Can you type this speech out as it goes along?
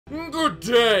Good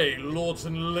day, lords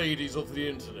and ladies of the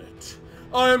internet.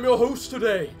 I am your host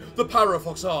today, the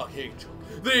Parafox Archangel,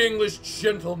 the English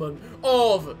gentleman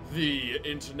of the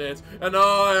internet, and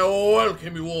I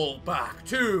welcome you all back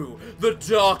to the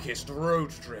darkest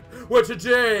road trip, where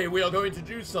today we are going to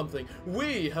do something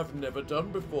we have never done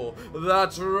before.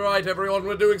 That's right, everyone,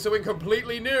 we're doing something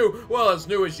completely new, well, as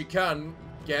new as you can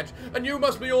get, and you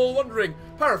must be all wondering,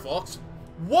 Parafox,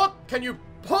 what can you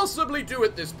possibly do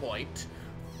at this point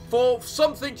for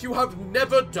something you have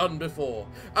never done before?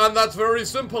 And that's very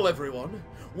simple, everyone.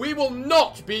 We will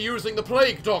not be using the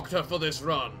Plague Doctor for this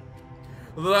run.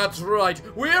 That's right,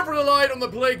 we have relied on the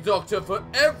Plague Doctor for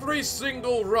every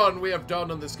single run we have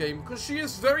done on this game, because she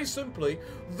is very simply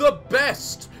the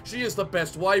best. She is the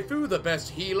best waifu, the best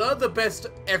healer, the best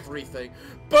everything.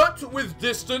 But with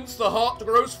distance, the heart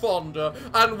grows fonder,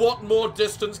 and what more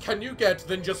distance can you get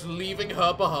than just leaving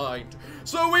her behind?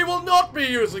 So we will not be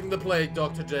using the Plague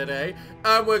Doctor today,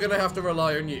 and we're gonna have to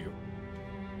rely on you.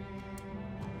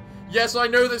 Yes, I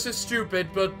know this is stupid,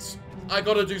 but I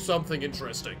gotta do something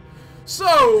interesting.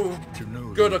 So,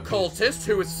 good occultist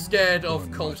who is scared of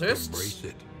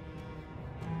cultists.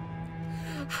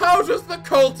 How does the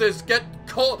cultist get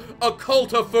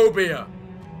occultophobia?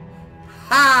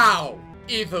 How?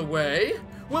 Either way,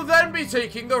 we'll then be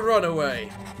taking the runaway.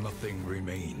 Nothing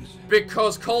remains.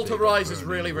 Because Culterize is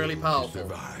really, really powerful.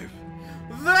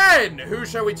 Then, who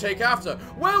shall we take after?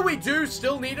 Well, we do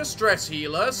still need a stress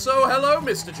healer, so hello,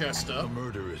 Mr. Chester. A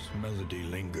murderous melody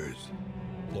lingers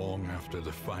long after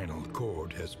the final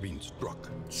chord has been struck.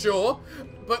 Sure,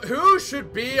 but who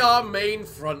should be our main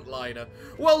frontliner?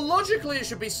 Well, logically it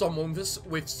should be someone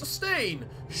with sustain,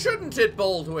 shouldn't it,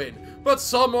 Baldwin? But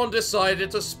someone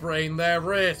decided to sprain their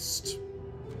wrist.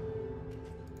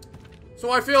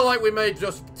 So I feel like we may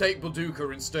just take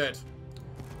Baduka instead.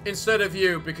 Instead of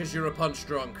you, because you're a punch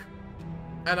drunk.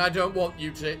 And I don't want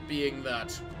you to being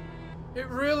that. It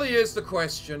really is the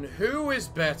question, who is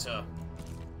better?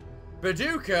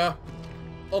 Baduka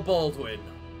or Baldwin?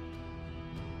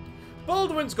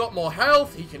 Baldwin's got more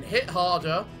health, he can hit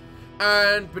harder,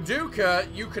 and Baduka,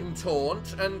 you can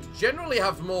taunt and generally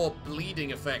have more bleeding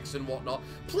effects and whatnot.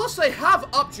 Plus, they have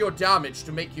upped your damage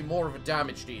to make you more of a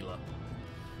damage dealer.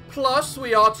 Plus,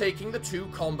 we are taking the two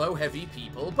combo heavy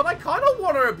people, but I kind of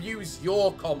want to abuse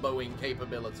your comboing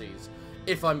capabilities,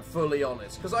 if I'm fully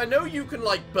honest, because I know you can,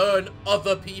 like, burn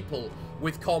other people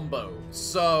with combo,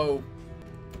 so...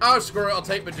 Oh, screw it, I'll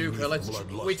take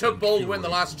Baduka. We took Baldwin the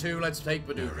last two, let's take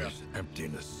Baduka. There is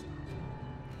emptiness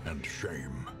and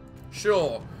shame.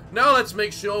 Sure. Now let's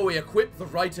make sure we equip the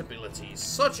right abilities,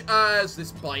 such as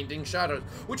this Binding Shadows,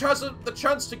 which has the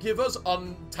chance to give us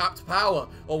untapped power,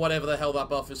 or whatever the hell that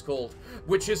buff is called,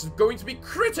 which is going to be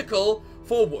critical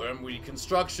for worm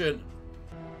reconstruction.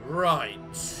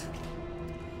 Right.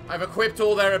 I've equipped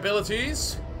all their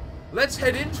abilities. Let's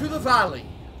head into the valley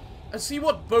and see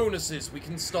what bonuses we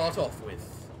can start off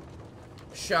with.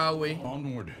 Shall we?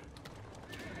 Onward.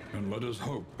 And let us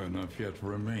hope enough yet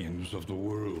remains of the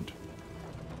world.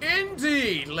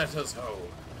 Indeed, let us hope.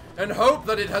 And hope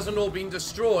that it hasn't all been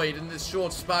destroyed in this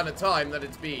short span of time that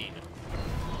it's been.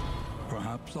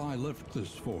 Perhaps I left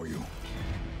this for you.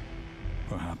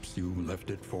 Perhaps you left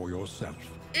it for yourself.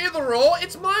 Either or,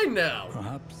 it's mine now.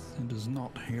 Perhaps it is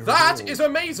not here. That is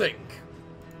amazing.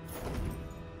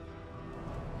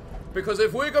 Because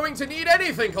if we're going to need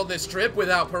anything on this trip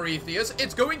without Prometheus,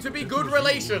 it's going to be good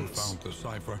relations. Found the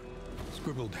cipher,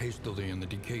 scribbled hastily in the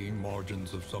decaying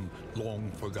margins of some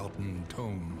long-forgotten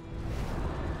tome.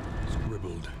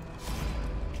 Scribbled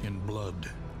in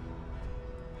blood.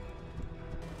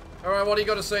 Alright, what do you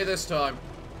got to say this time?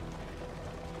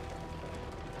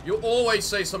 You always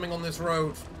say something on this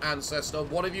road, Ancestor.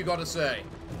 What have you got to say?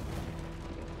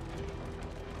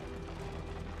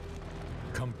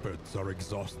 Comforts are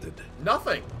exhausted.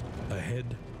 Nothing.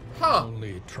 Ahead, huh.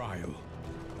 Only trial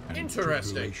and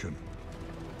interesting. Tribulation.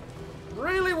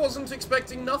 Really wasn't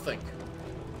expecting nothing.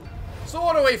 So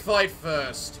what do we fight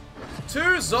first?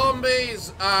 2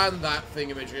 zombies and that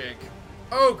thingamajig.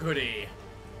 Oh goody.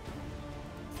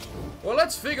 Well,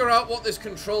 let's figure out what this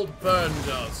controlled burn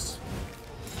does.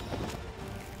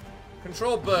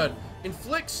 Controlled burn.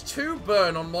 Inflicts 2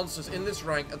 burn on monsters in this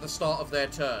rank at the start of their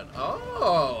turn.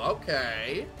 Oh,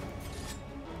 okay.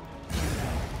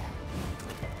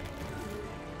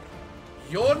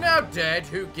 You're now dead,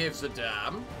 who gives a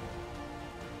damn?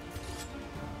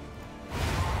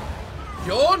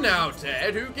 You're now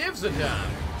dead, who gives a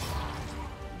damn?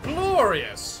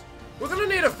 Glorious. We're gonna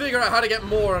need to figure out how to get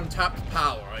more untapped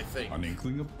power, I think. An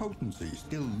inkling of potency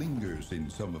still lingers in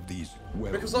some of these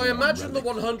because I imagine the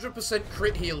 100%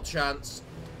 crit heal chance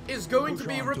is going to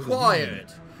be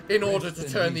required in order to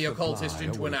turn the occultist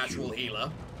into an actual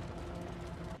healer.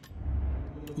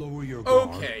 Lower your guard.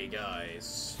 Okay, guys.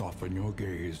 Soften your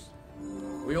gaze.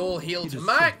 We all heal It to is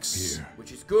max, safe here.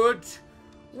 which is good.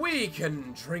 We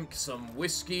can drink some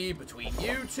whiskey between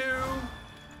you two,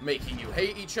 making you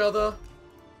hate each other.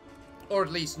 Or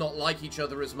at least not like each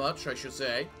other as much, I should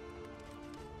say.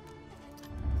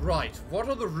 Right, what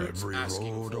are the roots Every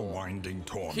asking road for? a winding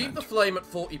torment. Keep the flame at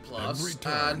 40 plus Every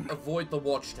turn. and avoid the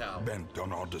watchtower. Bent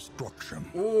on our destruction.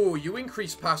 Ooh, you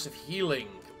increase passive healing.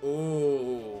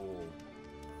 Ooh.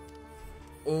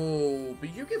 Ooh,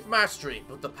 but you give mastery,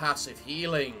 but the passive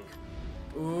healing.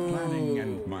 Ooh. Planning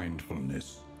and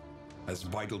mindfulness. As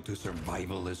vital to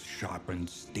survival as sharpened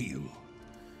steel.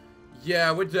 Yeah,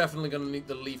 we're definitely gonna need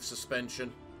the leaf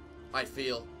suspension. I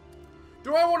feel.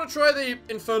 Do I want to try the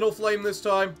Infernal Flame this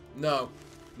time? No.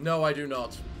 No, I do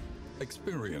not.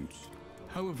 Experience.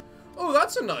 However, Oh,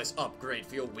 that's a nice upgrade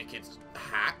for your Wicked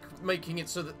hack, making it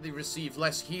so that they receive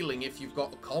less healing if you've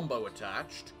got a combo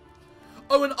attached.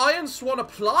 Oh, an Iron Swan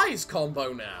applies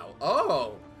combo now.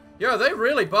 Oh. Yeah, they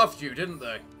really buffed you, didn't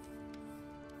they?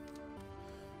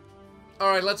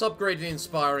 Alright, let's upgrade the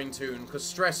Inspiring Tune, because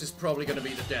stress is probably going to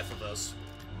be the death of us.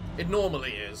 It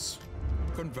normally is.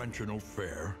 conventional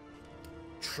fare.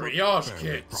 Triage Fairly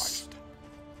kits. priced.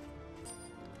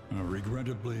 A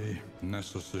regrettably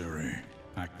necessary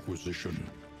acquisition.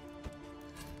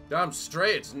 Damn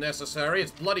straight it's necessary.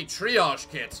 It's bloody triage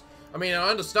kit. I mean, I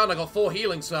understand I got 4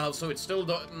 healing salves, so it's still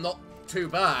not too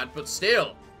bad, but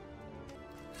still.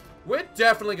 We're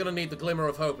definitely going to need the Glimmer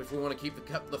of Hope if we want to keep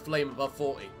the flame above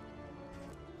 40.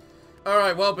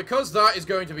 Alright, well, because that is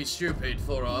going to be stupid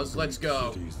for us, let's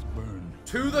go Cities burn.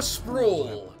 to the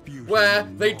Sprawl, where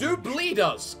they do bleed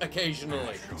us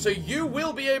occasionally. So you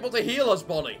will be able to heal us,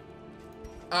 Bonnie.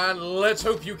 And let's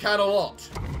hope you can a lot.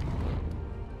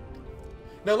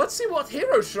 Now let's see what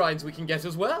hero shrines we can get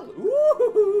as well.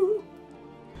 Ooh!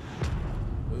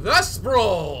 The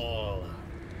Sprawl!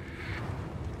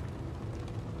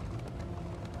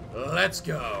 Let's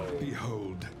go.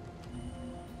 Behold,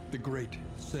 the great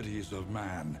cities of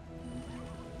man,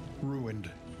 ruined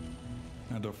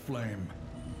and aflame.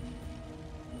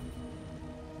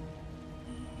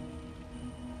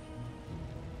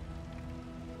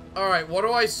 Alright, what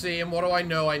do I see and what do I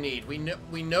know I need? We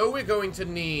know we're going to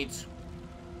need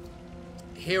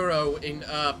hero in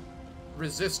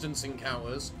resistance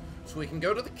encounters. So we can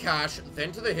go to the cache,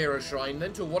 then to the hero shrine,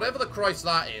 then to whatever the Christ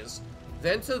that is,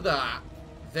 then to that,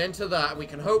 then to that. We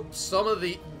can hope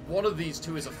one of these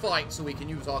two is a fight so we can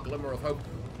use our Glimmer of Hope.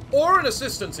 Or an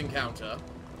assistance encounter.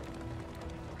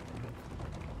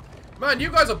 Man, you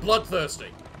guys are bloodthirsty.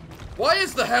 Why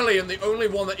is the Hellion the only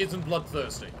one that isn't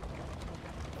bloodthirsty?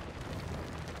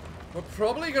 We're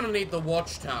probably going to need the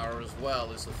Watchtower as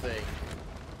well, is the thing.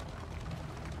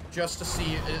 Just to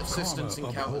see assistance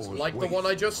encounters, like the one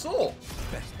I just saw.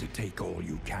 Best to take all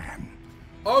you can.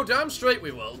 Oh, damn straight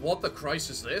we will. What the Christ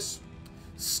is this?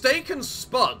 Steak and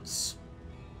Spuds.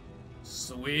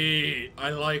 Sweet.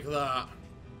 I like that.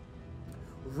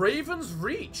 Raven's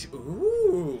Reach.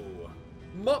 Ooh.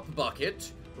 Mop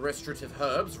Bucket. Restorative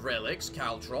Herbs, Relics,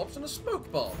 Caltrops, and a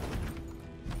Smoke Bomb.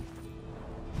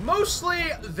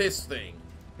 Mostly this thing.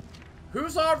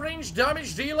 Who's our ranged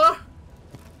damage dealer?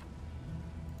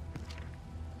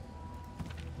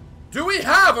 Do we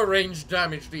have a ranged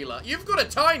damage dealer? You've got a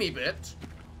tiny bit.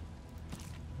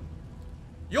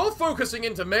 You're focusing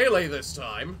into melee this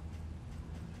time.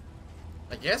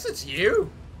 I guess it's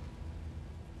you.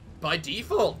 By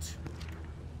default.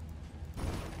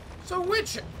 So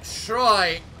which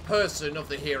person of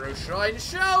the hero shrine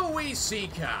shall we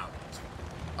seek out?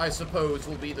 I suppose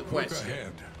will be the question.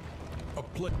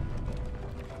 Look ahead.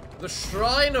 The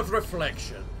Shrine of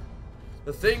Reflection.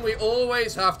 The thing we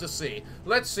always have to see.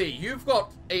 Let's see, you've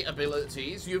got 8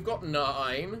 abilities, you've got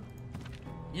 9,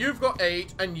 you've got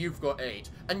 8, and you've got 8.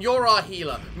 And you're our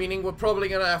healer, meaning we're probably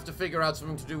going to have to figure out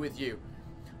something to do with you.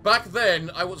 Back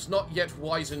then, I was not yet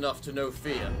wise enough to know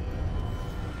fear.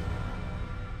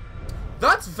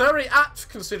 That's very apt,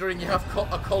 considering you have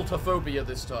occultophobia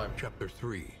this time. Chapter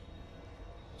 3.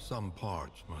 Some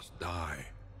parts must die.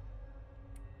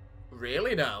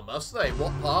 Really now, must they?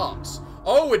 What parts?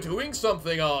 Oh, we're doing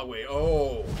something, are we?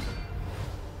 Oh.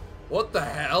 What the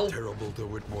hell? Terrible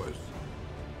though it was,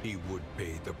 he would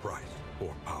pay the price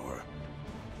for power.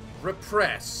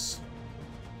 Repress.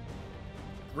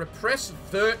 Repress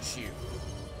virtue.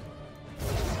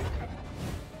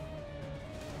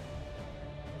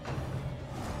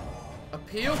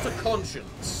 Appeal to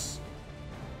conscience.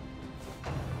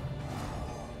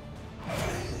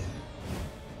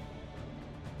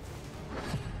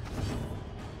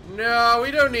 No, we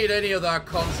don't need any of that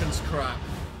conscience crap.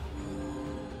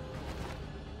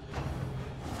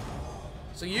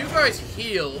 So you guys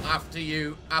heal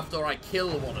after I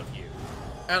kill one of you.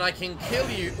 And I can kill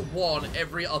you one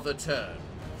every other turn.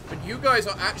 But you guys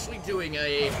are actually doing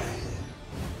a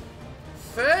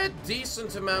fair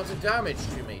decent amount of damage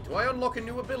to me. Do I unlock a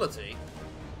new ability?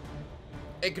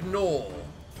 Ignore.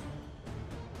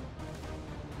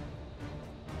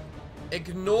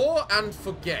 Ignore and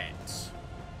forget.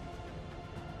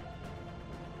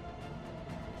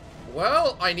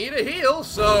 Well, I need a heal,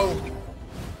 so...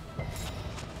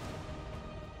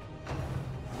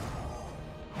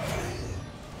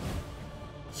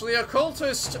 So the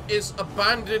occultist is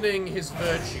abandoning his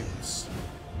virtues.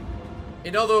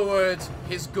 In other words,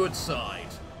 his good side.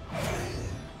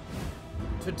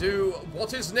 To do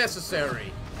what is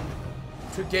necessary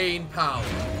to gain power.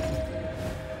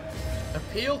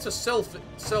 Appeal to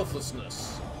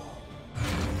selflessness.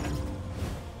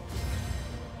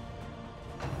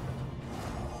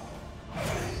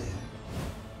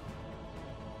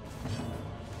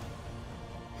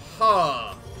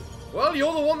 Huh. Well,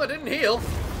 you're the one that didn't heal.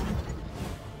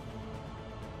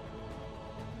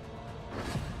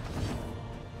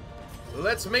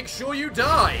 Let's make sure you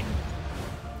die.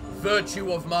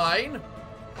 Virtue of mine.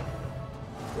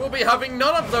 We'll be having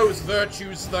none of those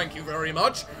virtues, thank you very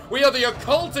much. We are the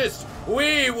occultist.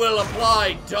 We will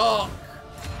apply dark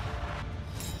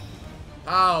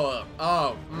power.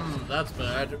 Oh, that's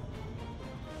bad.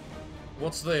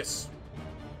 What's this?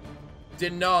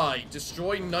 Deny.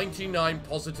 Destroy 99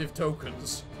 positive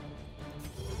tokens.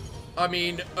 I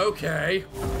mean, okay.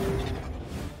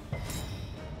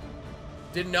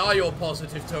 Deny your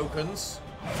positive tokens.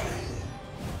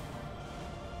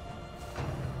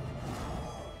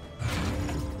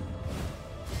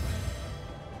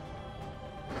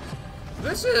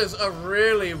 This is a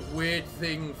really weird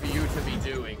thing for you to be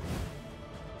doing,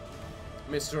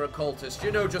 Mr. Occultist.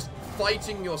 You know, just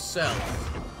fighting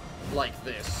yourself like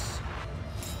this.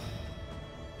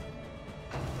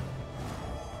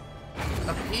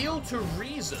 Appeal to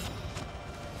reason.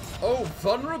 Oh,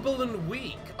 vulnerable and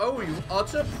weak. Oh, you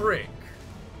utter prick.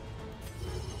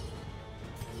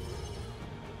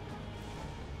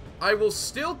 I will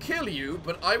still kill you,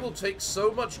 but I will take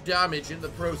so much damage in the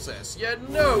process. Yeah,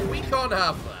 no, we can't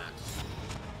have that.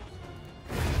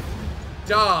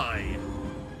 Die.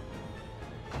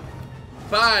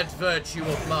 Bad virtue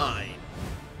of mine.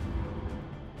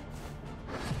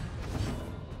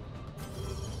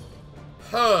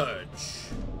 Purge.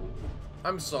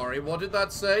 I'm sorry, what did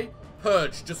that say?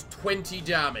 Purge, just 20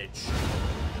 damage.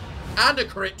 And a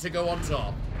crit to go on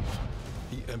top.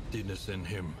 The emptiness in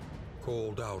him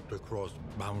called out across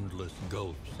boundless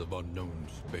gulfs of unknown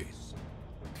space.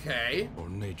 Okay. For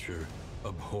nature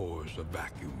abhors a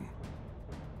vacuum.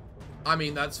 I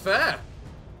mean, that's fair.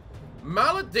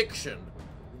 Malediction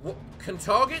can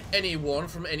target anyone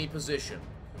from any position.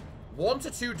 1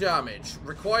 to 2 damage.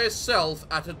 Requires self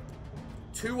at a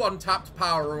 2 untapped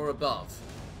power or above.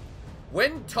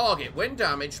 When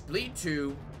damaged, bleed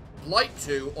 2, blight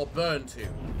 2, or burn 2.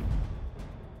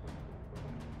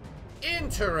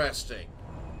 Interesting.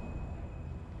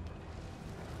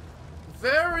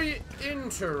 Very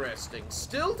interesting.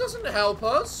 Still doesn't help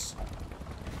us.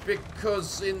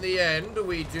 Because in the end,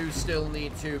 we do still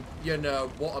need to, you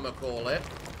know, whatchamacallit,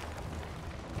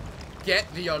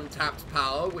 get the untapped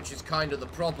power, which is kind of the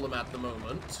problem at the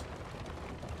moment.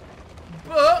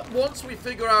 But once we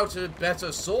figure out a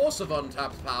better source of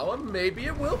untapped power, maybe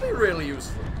it will be really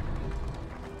useful.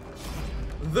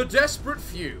 The Desperate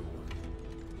Few.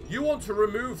 You want to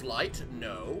remove light?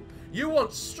 No. You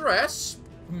want stress?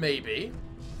 Maybe.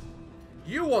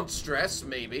 You want stress?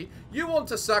 Maybe. You want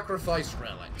to sacrifice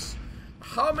relics.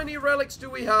 How many relics do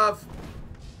we have?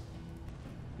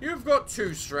 You've got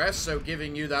 2 stress, so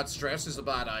giving you that stress is a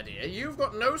bad idea. You've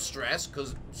got no stress,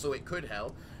 so it could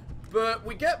help. But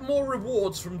we get more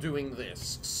rewards from doing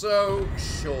this, so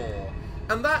sure.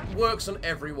 And that works on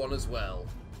everyone as well.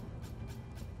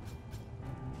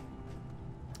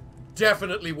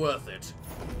 Definitely worth it.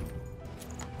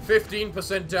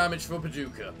 15% damage for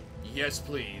Paducah. Yes,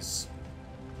 please.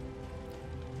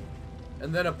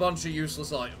 And then a bunch of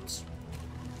useless items.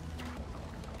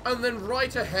 And then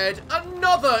right ahead,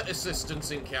 another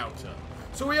assistance encounter.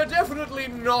 So we are definitely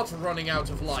not running out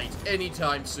of light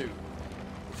anytime soon.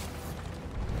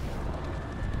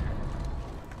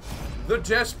 The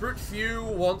Desperate Few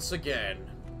once again.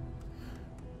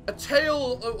 A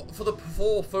tale for the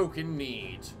poor folk in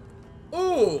need.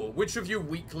 Ooh, which of you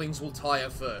weaklings will tire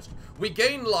first? We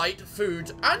gain light,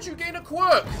 food, and you gain a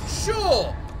quirk.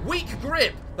 Sure! Weak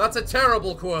grip. That's a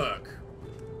terrible quirk.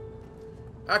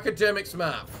 Academics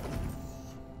map.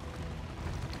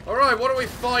 Alright, what are we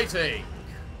fighting?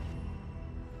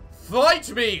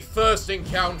 Fight me, first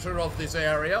encounter of this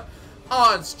area.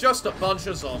 Ah, it's just a bunch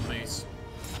of zombies.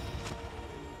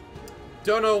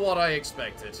 Don't know what I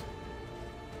expected.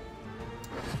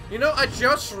 You know, I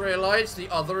just realized the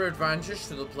other advantage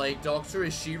to the Plague Doctor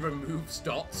is she removes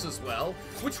dots as well,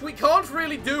 which we can't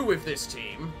really do with this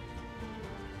team.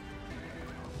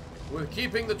 We're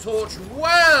keeping the torch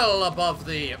well above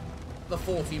the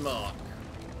 40 mark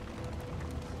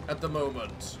at the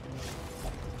moment.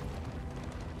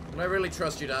 And I really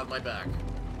trust you to have my back.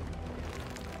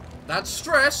 That's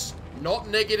stress, not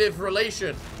negative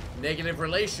relation. Negative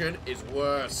relation is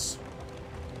worse.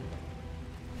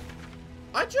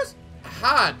 I just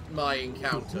had my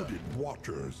encounter. The hooded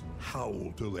watchers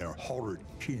howl to their horrid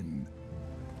kin.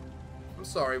 I'm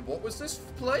sorry, what was this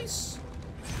place?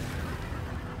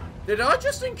 Did I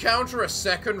just encounter a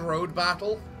second road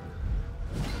battle?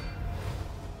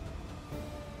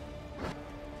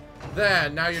 There,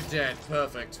 now you're dead.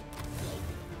 Perfect.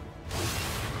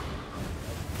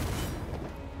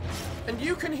 And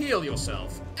you can heal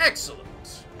yourself.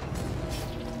 Excellent.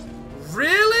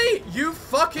 Really? You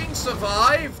fucking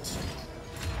survived?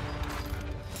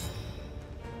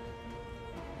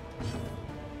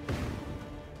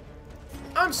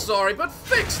 I'm sorry, but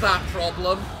fix that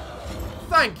problem.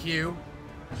 Thank you.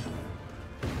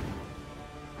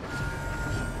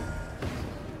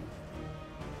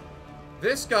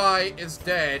 This guy is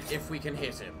dead if we can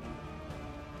hit him.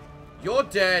 You're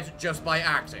dead just by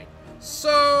acting.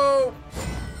 So...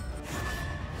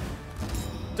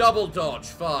 double dodge,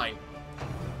 fine.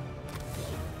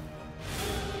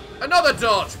 Another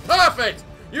dodge, perfect!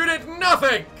 You did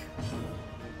nothing!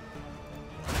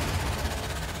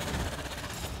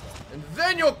 And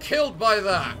then you're killed by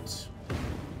that.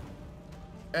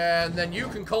 And then you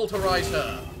can cauterize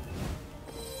her.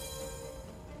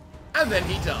 And then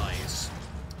he dies.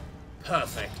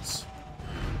 Perfect.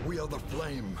 We are the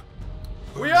flame.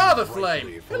 We are the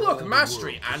flame. Hey, look,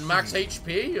 mastery and max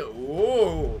HP.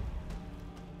 Ooh.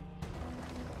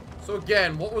 So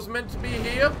again, what was meant to be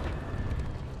here?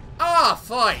 Ah,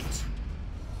 fight.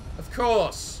 Of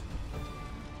course.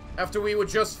 After we were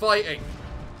just fighting.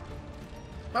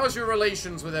 How's your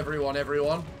relations with everyone?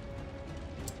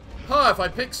 Huh, if I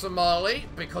pick Somali,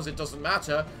 because it doesn't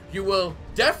matter, you will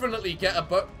definitely get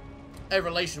a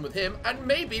relation with him, and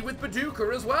maybe with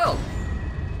Baduka as well.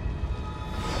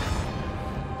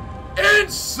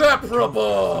 Inseparable!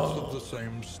 Of the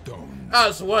same stone.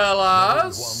 As well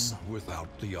as... one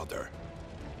without the other.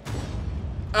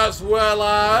 As well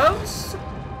as...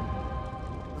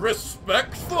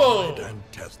 respectful! Tried and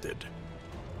tested.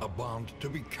 A bond to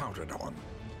be counted on.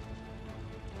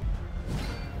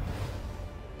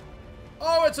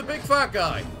 Oh, it's a big fat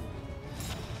guy.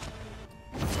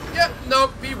 Yep, no,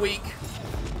 be weak.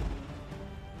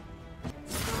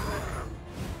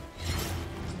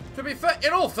 To be fair,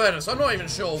 in all fairness, I'm not even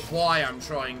sure why I'm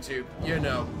trying to, you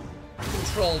know,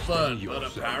 control burn, but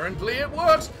apparently it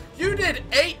works. You did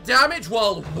 8 damage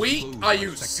while weak? Are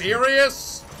you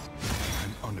serious?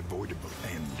 An unavoidable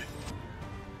end.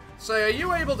 Say, are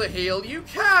you able to heal? You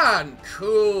can!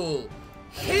 Cool.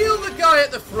 Heal the guy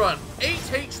at the front. 8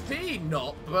 HP,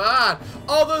 not bad.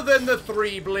 Other than the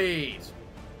 3 bleed.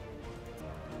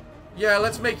 Yeah,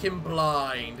 let's make him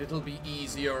blind. It'll be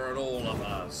easier on all of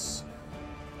us.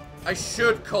 I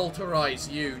should cauterize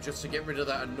you just to get rid of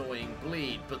that annoying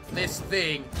bleed, but this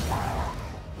thing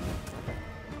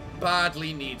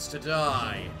badly needs to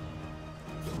die.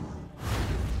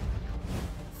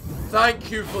 Thank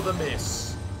you for the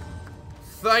miss.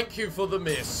 Thank you for the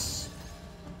miss.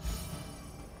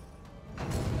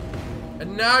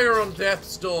 And now you're on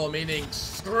death's door, meaning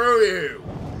screw you.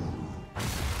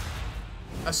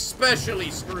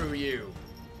 Especially screw you.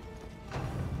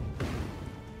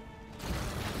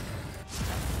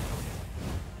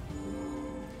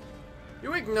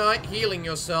 You ignite, healing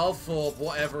yourself for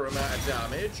whatever amount of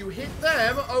damage. You hit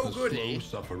them, oh goody. The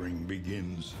slow suffering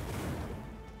begins.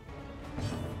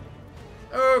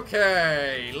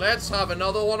 Okay, let's have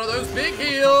another one of those big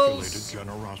heals.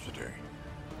 Generosity.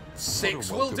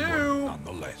 6 will do.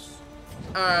 Nonetheless.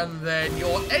 And then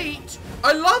you're 8.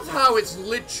 I love how it's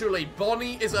literally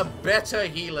Bonnie is a better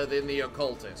healer than the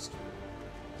occultist.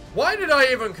 Why did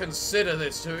I even consider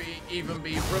this to even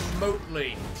be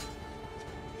remotely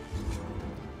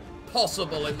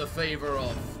possible in the favor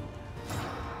of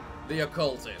the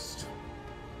occultist?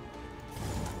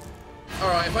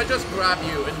 Alright, if I just grab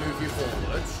you and move you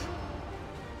forward,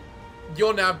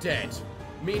 you're now dead.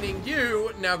 Meaning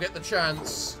you now get the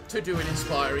chance to do an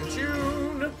inspiring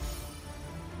tune.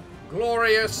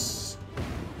 Glorious.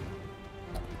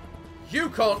 You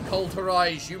can't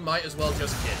cauterize, you might as well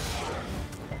just kill.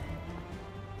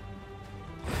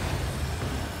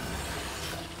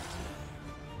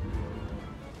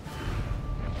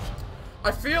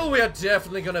 I feel we are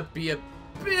definitely going to be a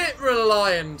bit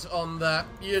reliant on that,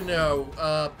 you know,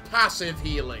 passive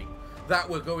healing that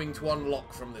we're going to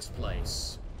unlock from this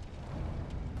place.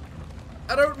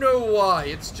 I don't know why,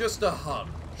 it's just a hunch.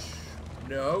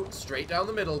 No, straight down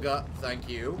the middle, gut. Thank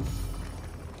you.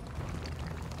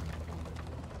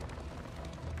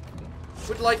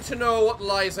 Would like to know what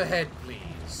lies ahead,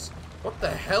 please. What the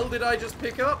hell did I just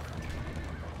pick up?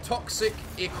 Toxic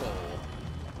ichor.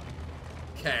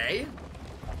 Okay.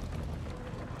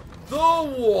 The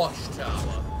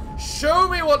Watchtower. Show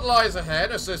me what lies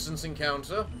ahead, assistance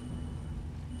encounter.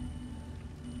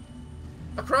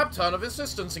 A crap ton of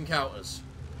assistance encounters.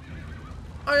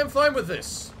 I am fine with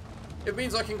this. It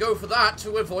means I can go for that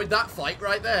to avoid that fight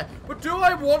right there. But do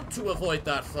I want to avoid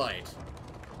that fight?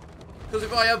 Because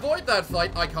if I avoid that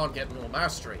fight, I can't get more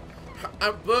mastery.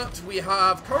 But we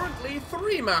have currently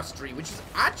 3 mastery, which is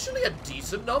actually a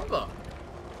decent number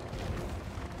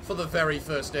for the very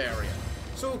first area.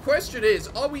 So the question is,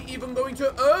 are we even going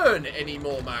to earn any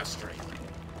more mastery?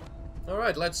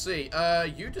 Alright, let's see.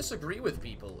 You disagree with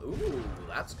people. Ooh,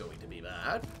 that's going to be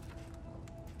bad.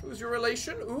 Who's your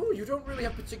relation? Ooh, you don't really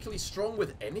have particularly strong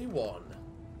with anyone.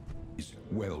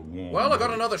 Well, I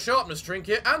got another sharpness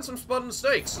trinket and some spun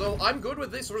steaks, so I'm good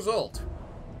with this result.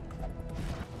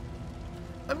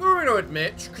 I'm going to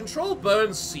admit, control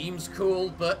burn seems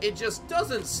cool, but it just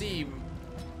doesn't seem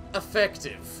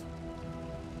effective.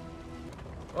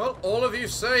 Well, all of you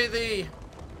say the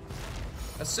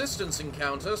assistance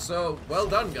encounter, so well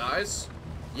done, guys.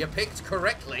 You picked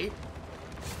correctly.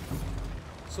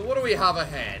 So what do we have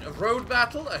ahead? A road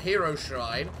battle, a hero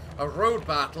shrine, a road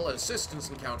battle, an assistance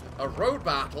encounter, a road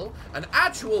battle, an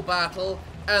actual battle,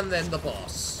 and then the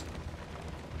boss.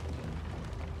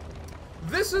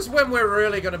 This is when we're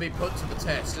really going to be put to the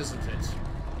test, isn't it?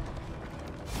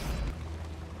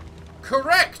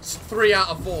 Correct, 3 out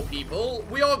of 4 people.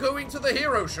 We are going to the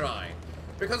hero shrine.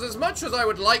 Because as much as I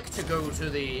would like to go to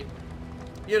the,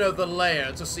 you know, the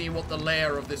lair to see what the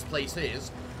lair of this place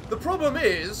is, the problem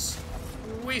is,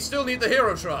 we still need the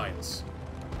hero shrines.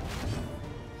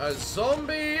 A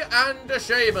zombie and a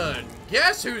shaman.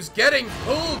 Guess who's getting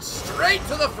pulled straight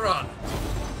to the front?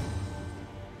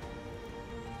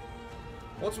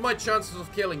 What's my chances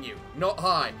of killing you? Not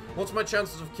high. What's my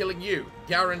chances of killing you?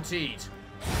 Guaranteed.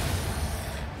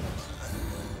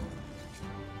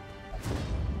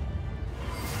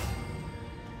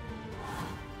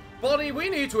 Bonnie, we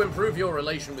need to improve your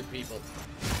relation with people.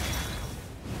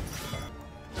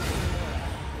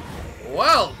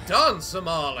 Well done,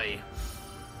 Somali.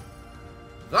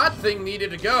 That thing needed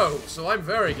to go, so I'm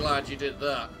very glad you did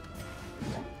that.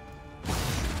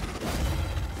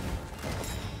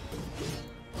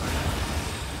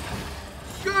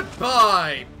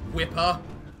 Goodbye, Whipper.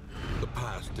 The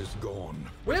past is gone.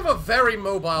 We have a very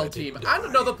mobile team and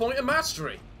another point of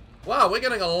mastery. Wow, we're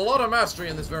getting a lot of mastery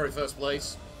in this very first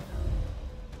place.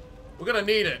 We're gonna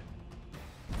need it.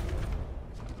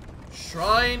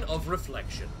 Shrine of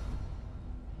Reflection.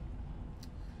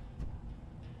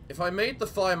 If I made the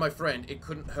fire my friend, it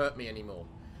couldn't hurt me anymore.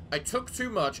 I took too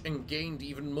much and gained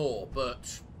even more,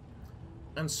 but...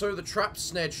 And so the trap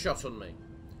snared shut on me.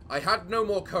 I had no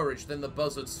more courage than the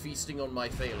buzzards feasting on my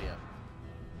failure.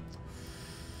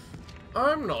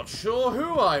 I'm not sure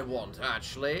who I want,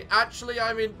 actually. Actually,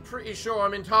 I'm pretty sure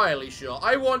I'm entirely sure.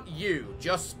 I want you,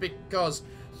 just because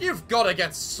you've got to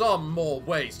get some more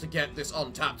ways to get this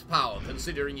untapped power,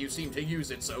 considering you seem to use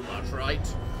it so much,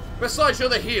 right? Besides, you're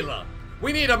the healer.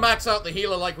 We need to max out the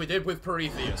healer like we did with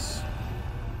Parafox.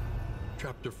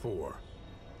 Chapter 4.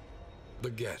 The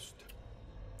Guest.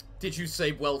 Did you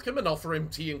say welcome and offer him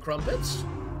tea and crumpets?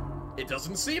 It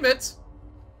doesn't seem it.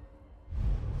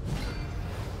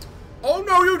 Oh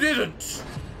no, you didn't!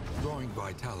 Drawing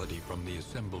vitality from the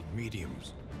assembled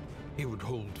mediums, he would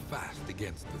hold fast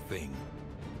against the thing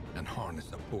and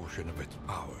harness a portion of its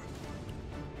power.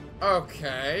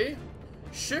 Okay.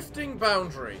 Shifting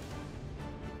boundary.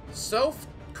 Self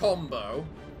combo.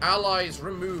 Allies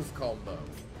remove combo.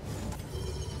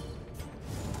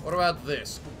 What about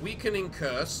this? Weakening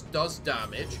curse does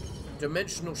damage.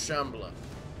 Dimensional shambler.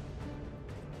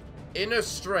 Inner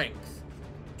strength.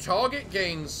 Target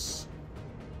gains.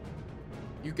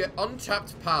 You get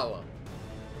untapped power.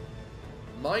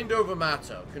 Mind over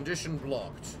matter. Condition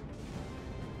blocked.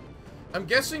 I'm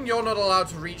guessing you're not allowed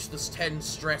to reach this 10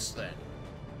 stress then.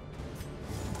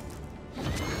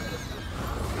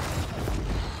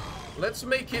 Let's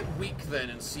make it weak then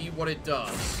and see what it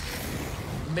does.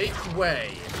 Make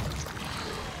way.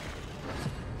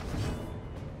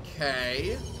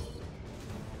 Okay.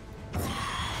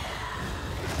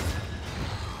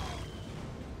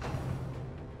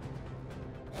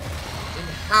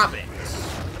 Inhabit.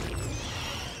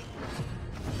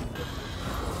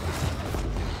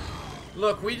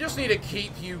 Look, we just need to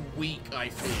keep you weak, I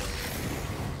feel.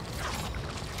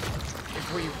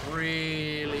 If we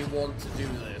really want to do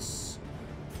this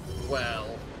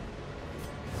well.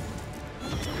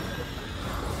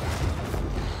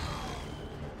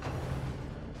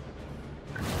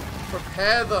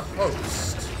 Prepare the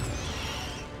host.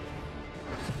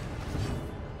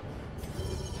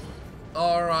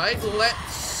 Alright,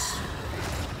 let's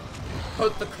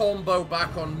put the combo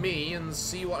back on me and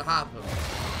see what happens.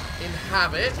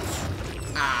 Inhabit.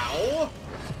 Ow.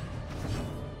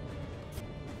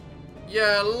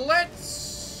 Yeah,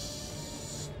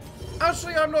 let's...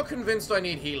 Actually, I'm not convinced I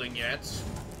need healing yet.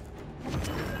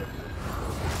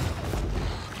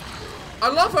 I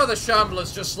love how the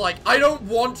Shambler's just like, I don't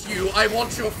want you, I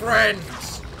want your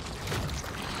friends.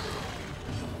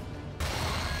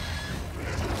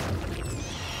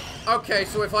 Okay,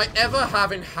 so if I ever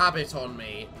have Inhabit on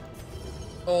me,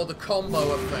 or the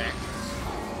combo effect,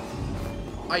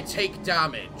 I take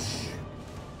damage.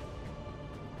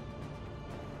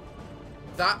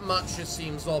 That much just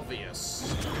seems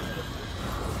obvious.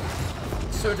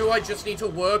 So do I just need to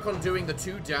work on doing the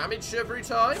 2 damage every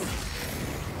time?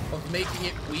 Of making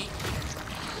it weak?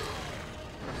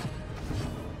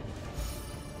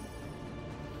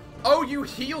 Oh, you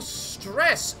heal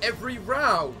stress every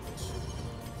round!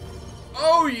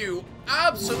 Oh, you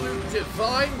absolute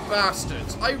divine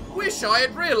bastards! I wish I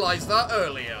had realized that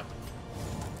earlier.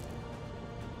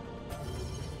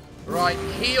 Right,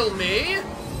 heal me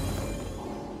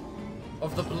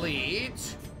of the bleed.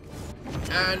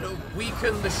 And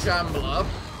weaken the Shambler.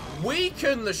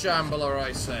 Weaken the Shambler,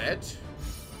 I said.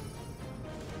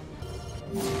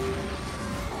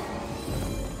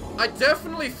 I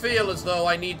definitely feel as though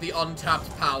I need the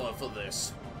untapped power for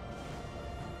this.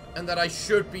 And that I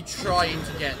should be trying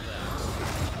to get that.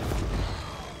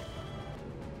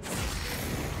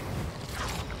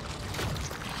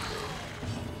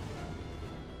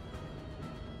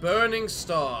 Burning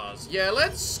stars. Yeah,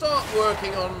 let's start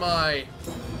working on my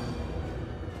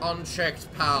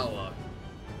unchecked power.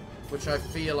 Which I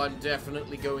feel I'm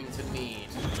definitely going to need.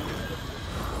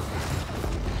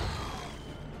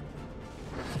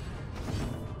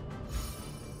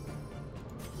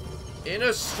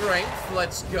 Inner strength,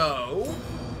 let's go.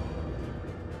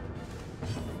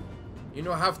 You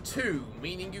now have 2,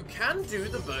 meaning you can do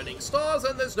the burning stars,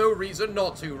 and there's no reason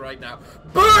not to right now.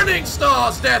 Burning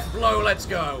stars, death blow, let's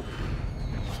go.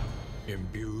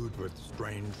 Imbued with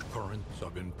strange currents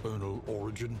of infernal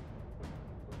origin,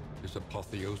 this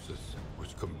apotheosis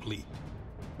was complete.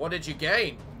 What did you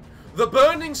gain? The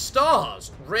burning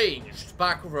stars, ranged,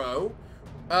 back row,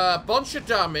 bunch of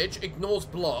damage, ignores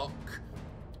block.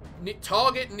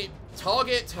 Target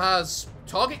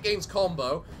gains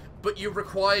combo, but you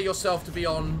require yourself to be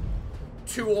on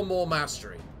 2 or more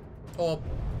mastery. Or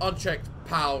unchecked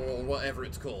power, or whatever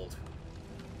it's called.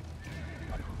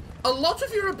 A lot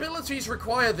of your abilities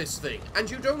require this thing,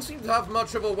 and you don't seem to have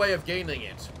much of a way of gaining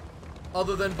it.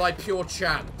 Other than by pure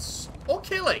chance. Or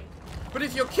killing. But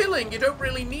if you're killing, you don't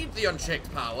really need the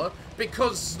unchecked power,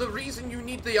 because the reason you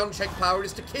need the unchecked power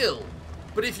is to kill.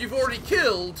 But if you've already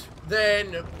killed,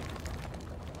 then...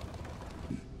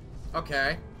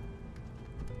 Okay.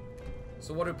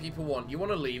 So what do people want? You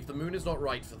want to leave. The moon is not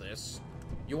right for this.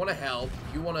 You want to help.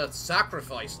 You want to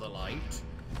sacrifice the light.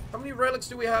 How many relics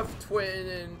do we have?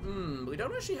 We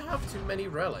don't actually have too many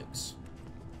relics.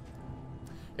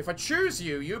 If I choose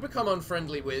you, you become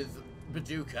unfriendly with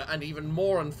Baduka and even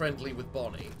more unfriendly with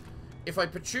Bonnie. If I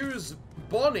choose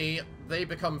Bonnie, they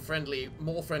become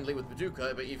more friendly with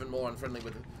Baduka, but even more unfriendly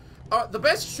with... the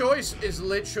best choice is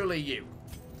literally you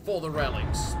for the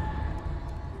relics.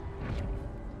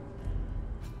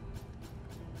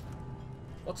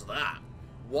 What's that?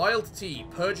 Wild tea.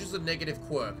 Purges a negative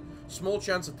quirk. Small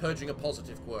chance of purging a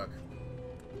positive quirk.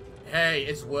 Hey,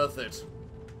 it's worth it.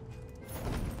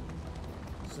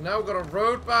 So now we've got a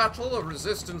road battle, a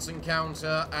resistance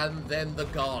encounter, and then the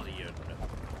Guardian.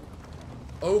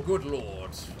 Oh, good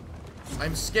lord.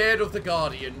 I'm scared of the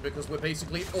Guardian because we're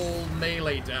basically all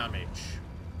melee damage.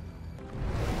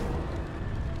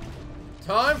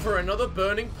 Time for another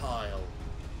burning pile.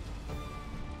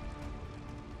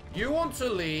 You want to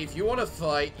leave, you want to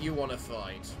fight, you want to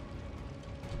fight.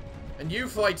 And you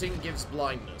fighting gives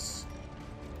blindness.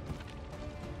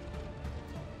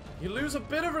 You lose a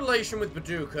bit of relation with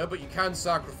Baduka, but you can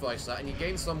sacrifice that, and you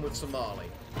gain some with Somali.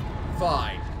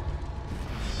 Fine.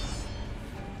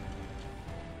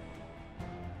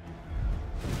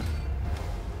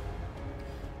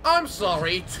 I'm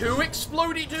sorry, 2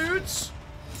 explodey dudes?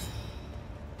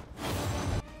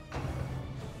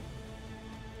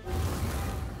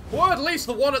 Well, at least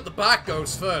the one at the back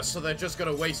goes first, so they're just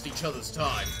gonna waste each other's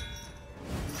time.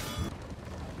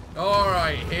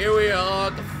 Alright, here we are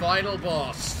at the final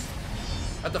boss.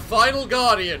 At the final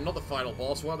guardian, not the final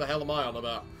boss, what the hell am I on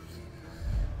about?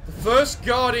 The first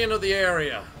guardian of the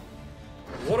area.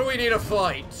 What do we need to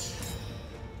fight?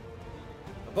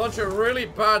 A bunch of really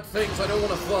bad things I don't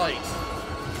want to fight.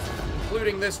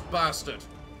 Including this bastard.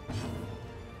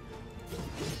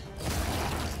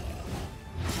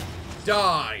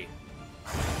 Die.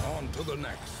 On to the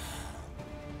next.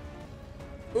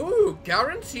 Ooh,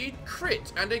 guaranteed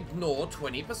crit and ignore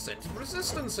 20% of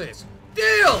resistances.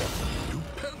 Deal!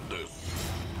 Stupendous.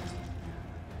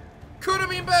 Could have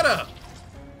been better.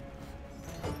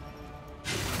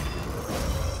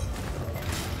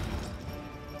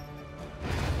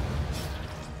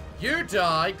 You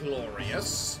die,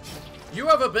 glorious. You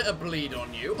have a bit of bleed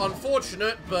on you.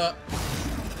 Unfortunate, but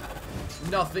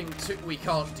nothing we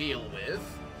can't deal with.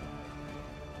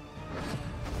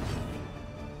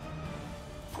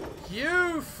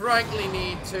 You frankly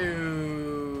need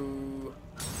to...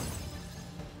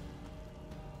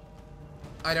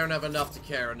 I don't have enough to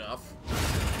care enough.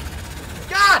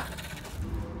 God!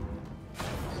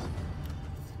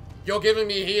 You're giving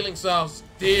me healing salves.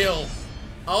 Deal.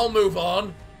 I'll move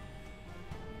on.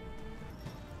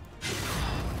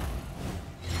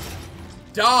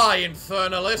 Die,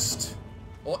 Infernalist.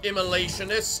 Or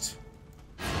Immolationist.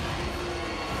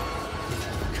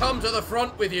 Come to the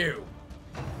front with you.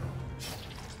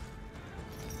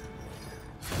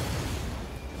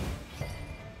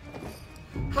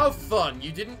 How fun,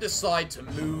 you didn't decide to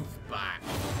move back.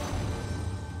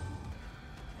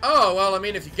 Oh, well, I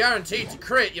mean, if you're guaranteed to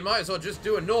crit, you might as well just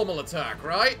do a normal attack,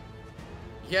 right?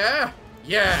 Yeah?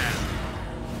 Yeah.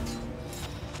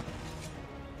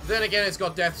 Then again, it's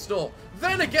got Death's Door.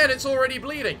 Then again, it's already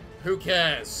bleeding. Who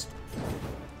cares?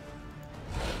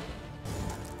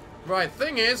 Right,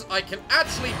 thing is, I can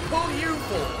actually pull you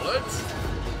forward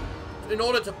in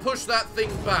order to push that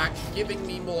thing back, giving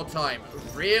me more time.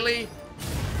 Really?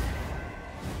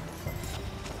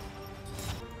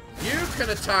 You can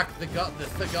attack the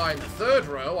guy in the third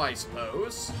row, I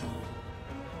suppose.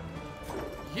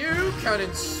 You can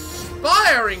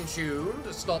Inspiring Tune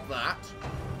to stop that.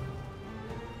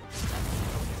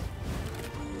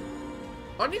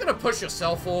 Aren't you going to push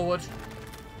yourself forward?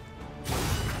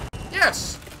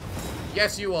 Yes!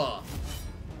 Yes, you are.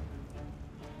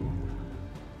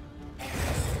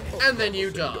 And then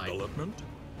you die.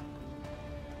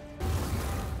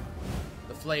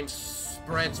 The flame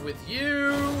spreads with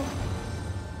you.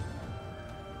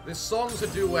 This song's a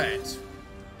duet.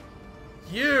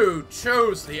 You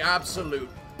chose the absolute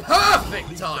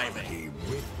perfect timing.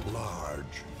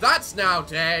 That's now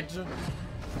dead.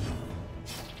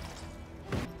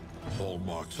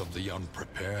 Hallmarks of the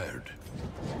unprepared.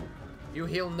 You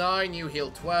heal 9, you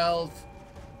heal 12.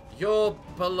 You're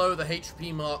below the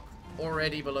HP mark,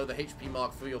 already below the HP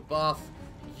mark for your buff.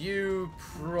 You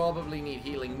probably need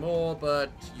healing more,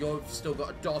 but you've still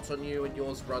got a dot on you and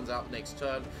yours runs out next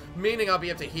turn. Meaning I'll be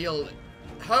able to heal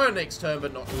her next turn,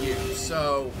 but not you,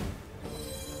 so...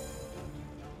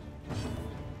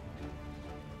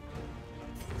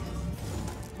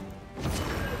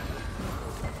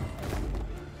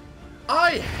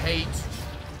 I hate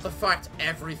the fact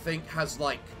everything has,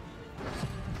 like,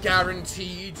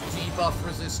 guaranteed debuff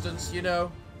resistance, you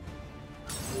know?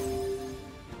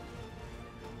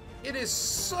 It is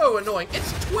so annoying.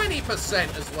 It's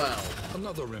 20% as well.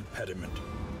 Another impediment.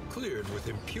 Cleared with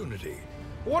impunity.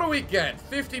 What do we get?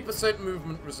 50%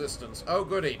 movement resistance. Oh,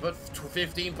 goody. But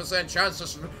 15% chance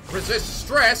to resist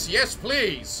stress? Yes,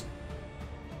 please.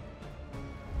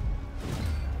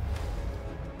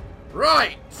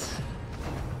 Right.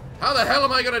 How the hell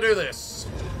am I going to do this?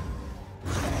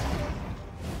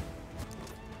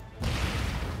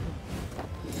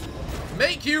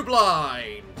 Make you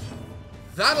blind.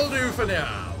 That'll do for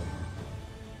now.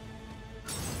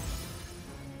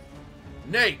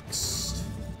 Next.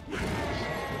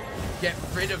 Get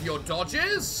rid of your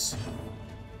dodges.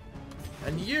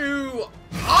 And you...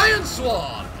 Iron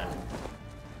Swan!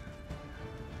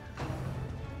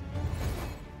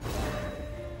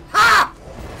 Ha!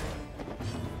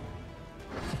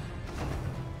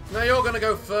 Now you're gonna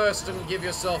go first and give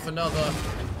yourself another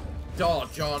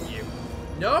dodge, aren't you?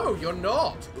 No, you're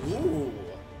not. Ooh.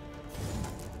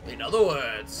 In other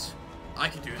words, I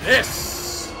can do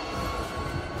this.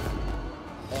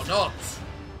 Or not.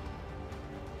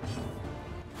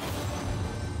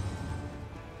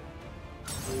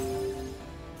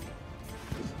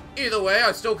 Either way,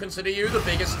 I still consider you the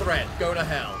biggest threat. Go to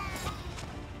hell.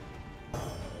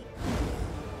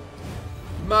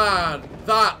 Man,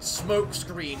 that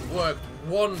smokescreen worked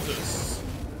wonders.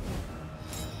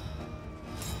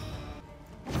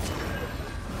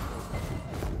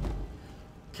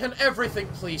 Can everything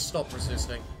please stop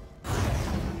resisting?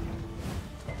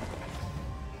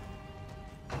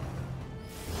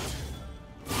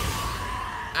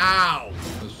 Ow!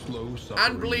 The slow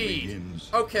And bleed. begins.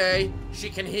 Okay, she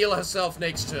can heal herself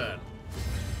next turn.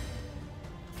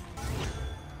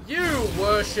 You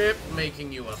worship,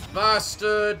 making you a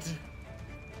bastard.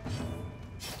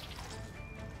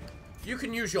 You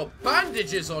can use your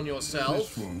bandages on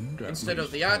yourself This wound, instead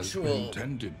of the least, has actual been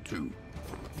tended to.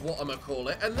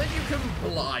 whatchamacallit, and then you can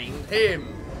blind him.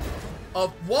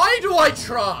 Why do I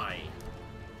try?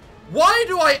 Why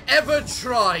do I ever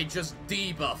try just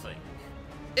debuffing?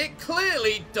 It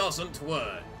clearly doesn't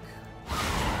work.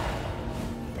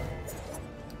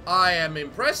 I am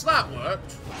impressed that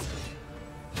worked.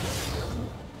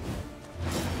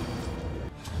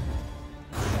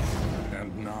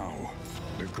 And now,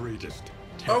 the greatest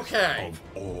test Okay. of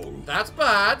all. That's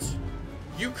bad.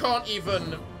 You can't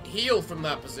even heal from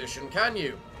that position, can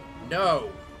you?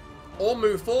 No. Or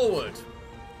move forward.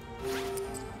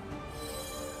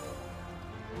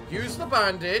 Use the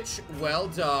bandage. Well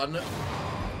done.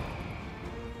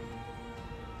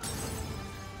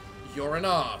 You're an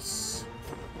ass.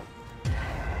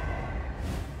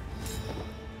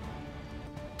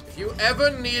 If you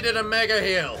ever needed a mega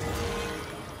heal,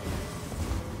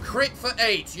 crit for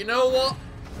 8. You know what?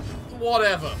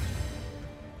 Whatever.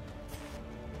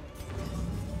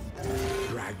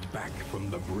 Dragged back from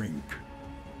the brink.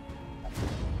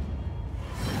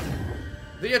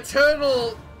 The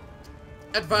eternal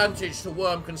advantage to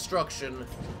worm construction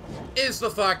is the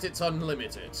fact it's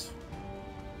unlimited.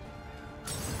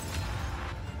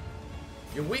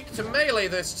 You're weak to melee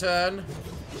this turn,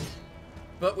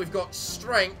 but we've got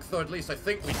strength, or at least I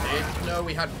think we did. No,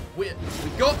 we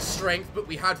got strength, but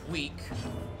we had weak,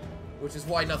 which is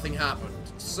why nothing happened.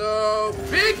 So,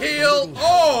 big heal!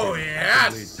 Oh,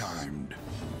 yes! Timed.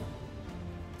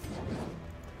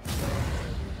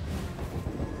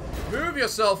 Move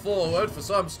yourself forward for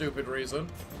some stupid reason,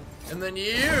 and then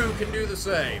you can do the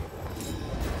same.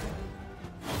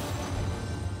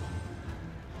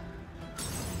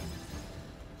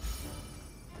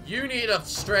 You need a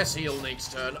stress heal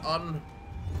next turn,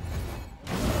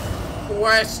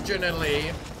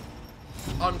 unquestionably.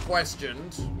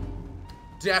 Unquestioned.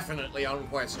 Definitely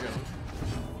unquestioned.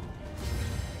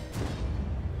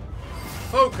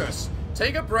 Focus.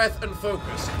 Take a breath and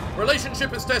focus.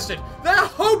 Relationship is tested. They're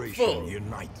hopeful!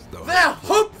 Unites the They're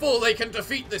hopeful they can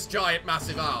defeat this giant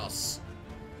massive ass.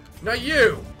 Now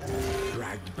you.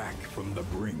 dragged back from the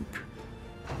brink.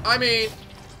 I mean,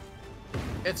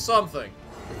 it's something.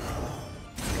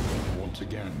 Once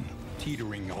again,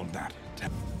 teetering on that.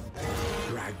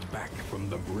 Dragged back from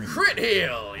the brink. Crit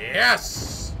heal,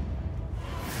 yes!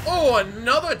 Oh,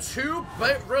 another 2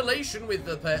 relation with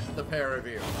the pair of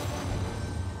you.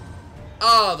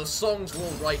 Ah, the songs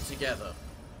will write together.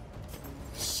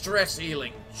 Stress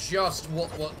healing, just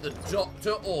what the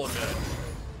doctor ordered.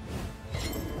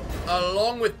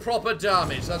 Along with proper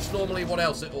damage, that's normally what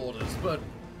else it orders, but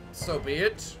so be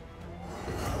it.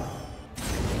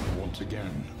 Once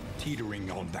again,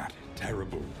 teetering on that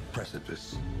terrible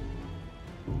precipice.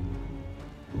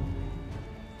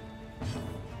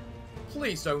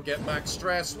 Please don't get max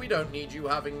stress. We don't need you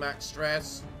having max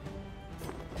stress.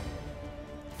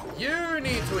 You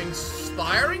need to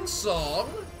inspiring song.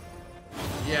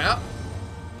 Yeah.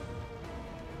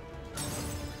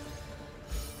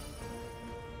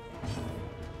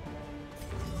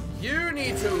 You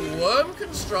need to worm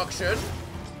construction.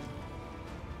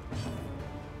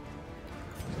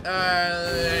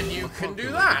 And you can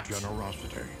do that.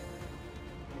 Generosity,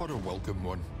 but a welcome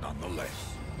one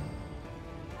nonetheless.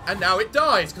 And now it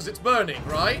dies because it's burning,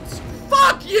 right?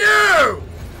 Fuck you!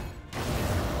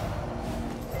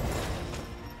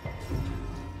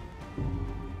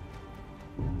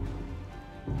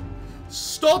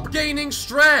 Stop gaining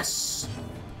stress!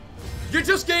 You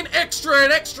just gain extra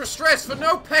and extra stress for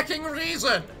no pecking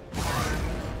reason!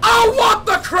 Oh, what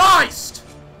the Christ!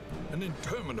 An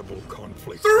interminable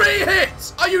conflict. 3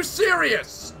 hits! Are you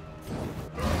serious?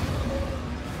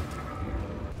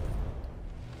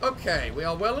 Okay, we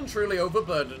are well and truly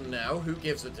overburdened now. Who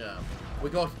gives a damn? We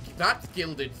got that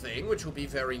gilded thing, which will be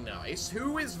very nice.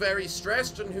 Who is very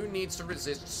stressed and who needs to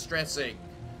resist stressing?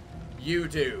 You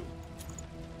do.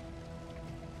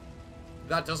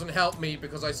 That doesn't help me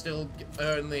because I still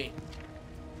earn the...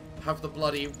 have the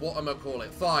bloody...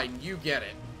 whatchamacallit. Fine, you get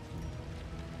it.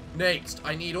 Next,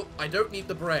 I don't need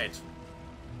the bread.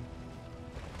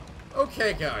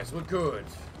 Okay, guys, we're good.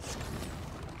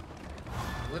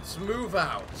 Let's move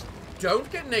out. Don't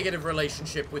get negative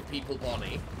relationship with people,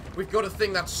 Bonnie. We've got a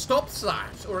thing that stops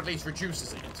that, or at least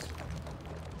reduces it.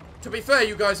 To be fair,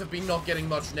 you guys have been not getting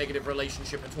much negative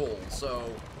relationship at all,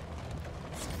 so...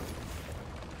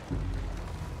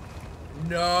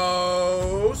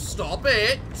 No! Stop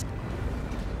it!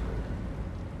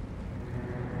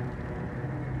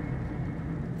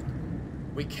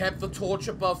 We kept the torch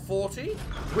above 40?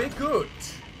 We're good.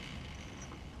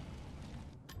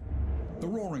 The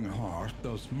roaring heart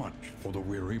does much for the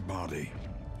weary body.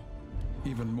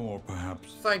 Even more,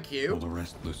 perhaps, thank you, for the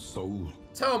restless soul.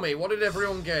 Tell me, what did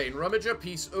everyone gain? Rummager,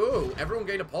 peace. Ooh, everyone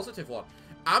gained a positive one.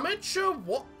 Amateur,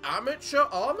 what? Amateur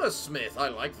armor smith. I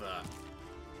like that.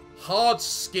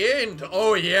 Hard-skinned.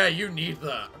 Oh, yeah, you need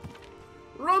that.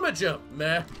 Rummager,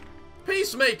 meh.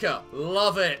 Peacemaker,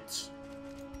 love it.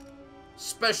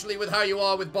 Especially with how you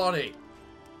are with Bonnie.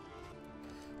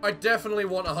 I definitely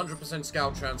want 100%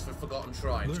 scout transfer Forgotten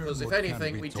Shrines, because if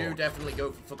anything, we do definitely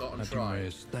go for Forgotten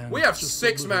Shrines. We have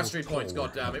 6 mastery points,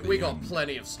 goddammit. We got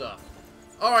plenty of stuff.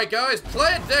 Alright, guys,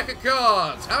 play a deck of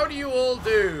cards. How do you all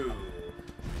do?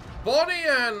 Bonnie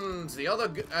and the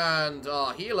other, and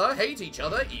our healer hate each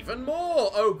other even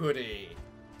more. Oh, goody.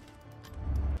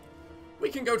 We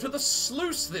can go to the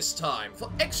sluice this time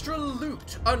for extra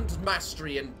loot and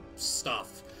mastery and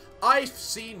stuff. I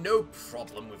see no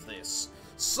problem with this.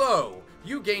 So,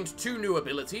 you gained 2 new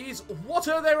abilities. What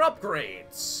are their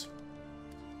upgrades?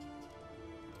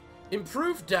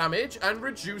 Improve damage and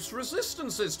reduce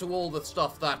resistances to all the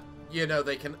stuff that, you know,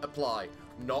 they can apply.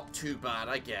 Not too bad,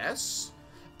 I guess.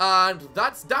 And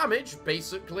that's damage,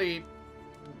 basically,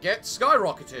 gets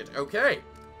skyrocketed. Okay.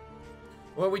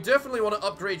 Well, we definitely want to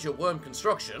upgrade your worm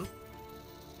construction.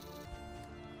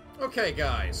 Okay,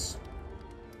 guys.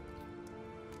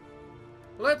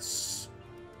 Let's...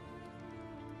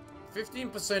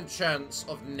 15% chance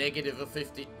of negative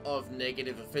affinity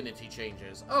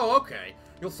changes. Oh, okay.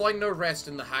 You'll find no rest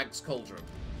in the Hag's Cauldron.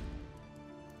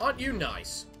 Aren't you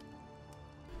nice?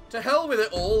 To hell with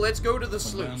it all, let's go to the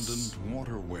sluice. Abandoned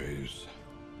waterways.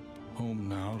 Home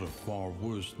now to far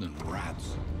worse than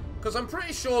rats. Because I'm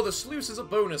pretty sure the sluice is a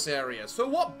bonus area. So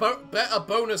what better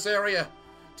bonus area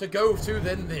to go to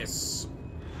than this?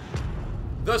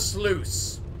 The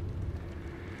sluice.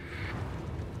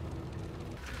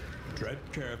 Tread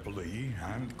carefully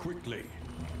and quickly.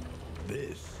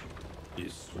 This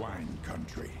is swine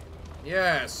country.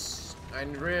 Yes, I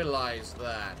realized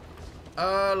that.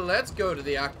 Let's go to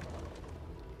the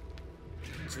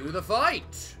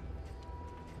fight.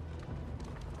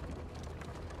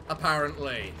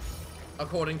 Apparently,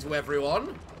 according to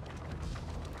everyone.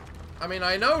 I mean,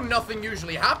 I know nothing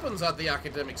usually happens at the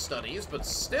academic studies, but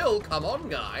still, come on,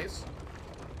 guys.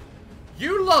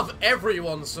 You love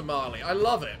everyone, Somali. I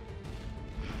love it.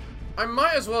 I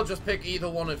might as well just pick either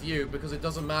one of you, because it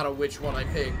doesn't matter which one I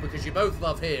pick, because you both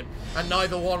love him, and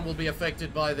neither one will be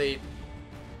affected by the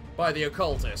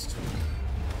occultist.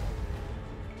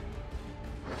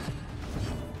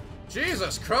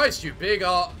 Jesus Christ, you big...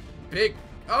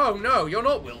 Oh, no, you're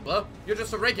not Wilbur. You're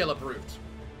just a regular brute.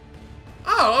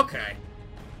 Oh, okay.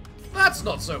 That's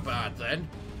not so bad, then.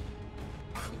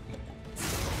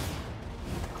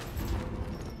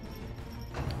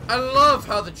 I love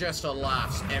how the Jester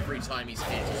laughs every time he's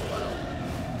hit as well.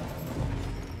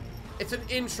 It's an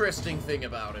interesting thing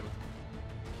about him.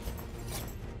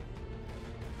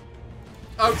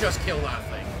 Oh, just kill that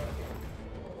thing.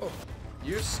 Oh.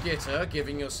 You skitter,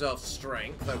 giving yourself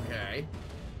strength, okay.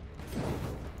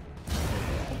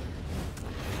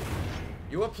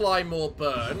 You apply more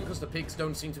burn, because the pigs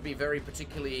don't seem to be very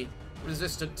particularly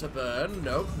resistant to burn.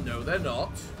 Nope, no they're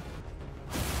not.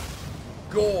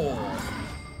 Gore.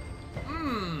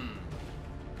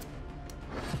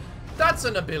 That's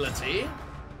an ability.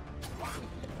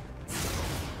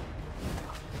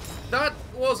 That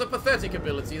was a pathetic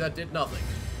ability that did nothing.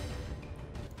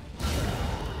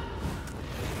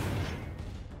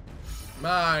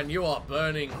 Man, you are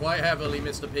burning quite heavily,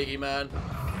 Mr. Piggy Man.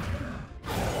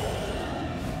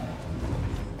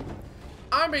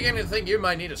 I'm beginning to think you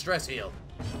might need a stress heal.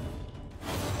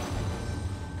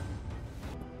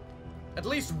 At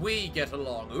least we get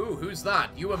along. Ooh, who's that?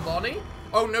 You and Bonnie?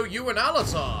 Oh no, you and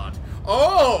Alizard.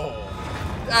 Oh!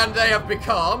 And they have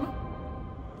become...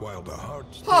 While the heart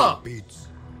still beats,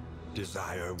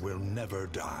 desire will never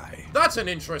die. That's an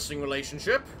interesting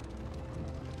relationship.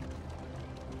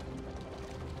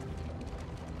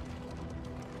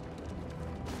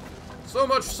 So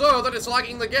much so that it's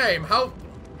lagging the game. How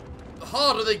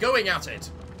hard are they going at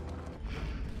it?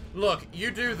 Look,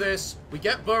 you do this, we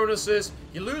get bonuses,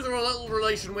 you lose a little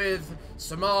relation with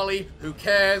Somali, who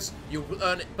cares, you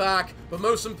earn it back, but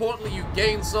most importantly, you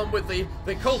gain some with the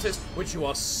cultist, which you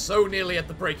are so nearly at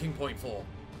the breaking point for.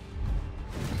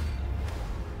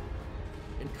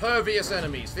 Impervious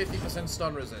enemies, 50%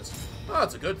 stun resist. Oh,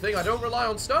 that's a good thing, I don't rely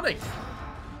on stunning.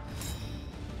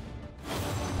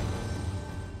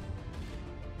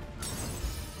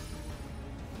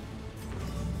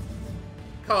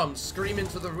 Come, scream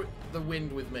into the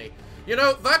wind with me. You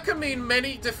know, that can mean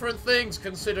many different things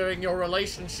considering your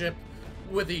relationship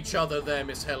with each other there,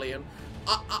 Miss Hellion.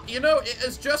 You know, it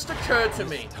has just occurred to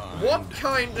me, what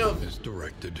kind of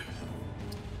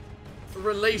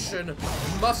relation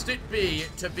must it be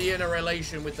to be in a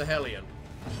relation with the Hellion?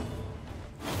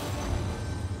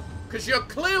 Because you're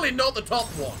clearly not the top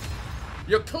one.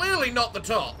 You're clearly not the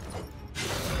top.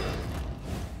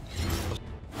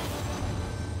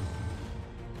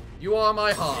 You are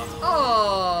my heart.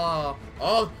 Ah!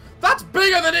 Oh, that's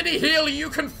bigger than any heal you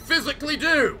can physically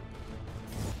do!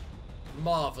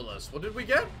 Marvelous. What did we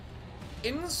get?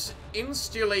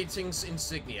 Insulating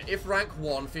insignia. If rank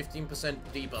 1, 15%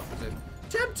 debuff.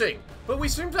 Tempting! But we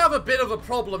seem to have a bit of a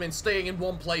problem in staying in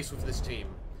one place with this team.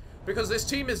 Because this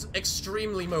team is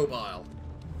extremely mobile.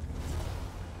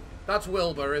 That's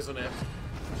Wilbur, isn't it?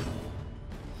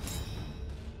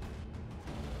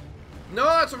 No,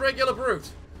 that's a regular brute.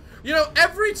 You know,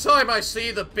 every time I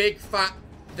see the big fat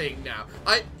thing now,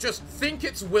 I just think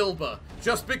it's Wilbur.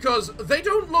 Just because they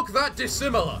don't look that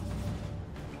dissimilar.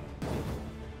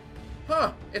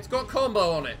 Huh, it's got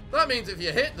combo on it. That means if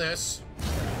you hit this,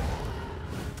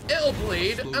 it'll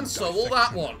bleed, and so will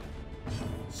that one.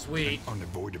 Sweet. An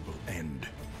unavoidable end.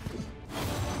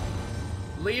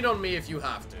 Lean on me if you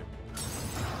have to.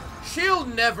 She'll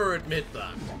never admit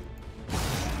that.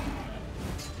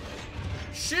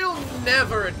 She'll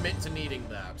never admit to needing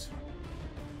that.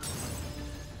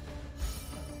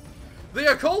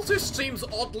 The occultist seems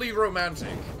oddly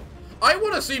romantic. I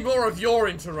want to see more of your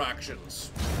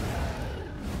interactions.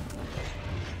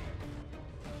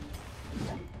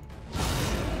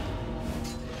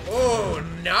 Oh,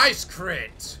 nice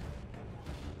crit!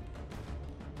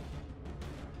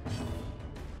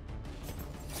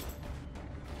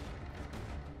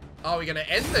 Are we gonna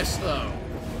end this, though?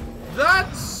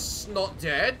 That's not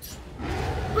dead.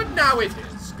 But now it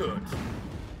is. Good.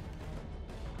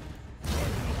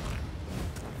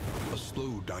 A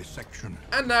slow dissection.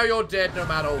 And now you're dead no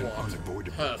matter what.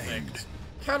 Unavoidable Perfect. end.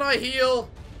 Can I heal?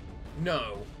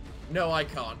 No. No, I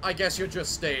can't. I guess you're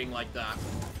just staying like that.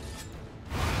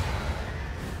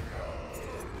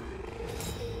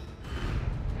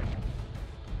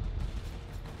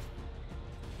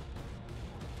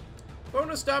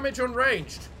 Bonus damage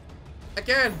unranged.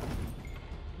 Again,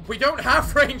 we don't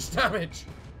have ranged damage.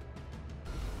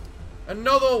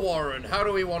 Another Warren. How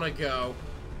do we want to go?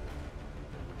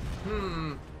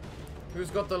 Who's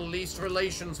got the least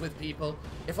relations with people?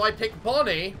 If I pick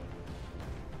Bonnie,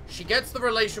 she gets the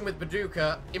relation with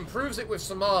Baduka, improves it with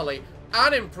Somali,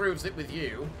 and improves it with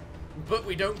you, but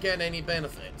we don't get any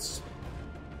benefits.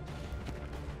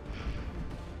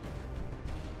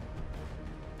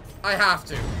 I have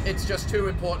to. It's just too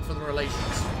important for the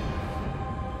relations.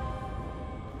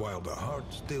 While the heart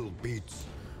still beats,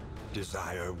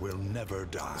 desire will never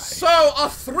die. So, a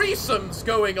threesome's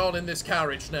going on in this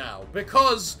carriage now,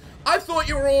 because I thought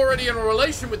you were already in a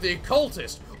relation with the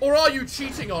occultist, or are you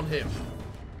cheating on him?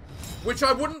 Which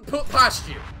I wouldn't put past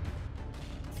you.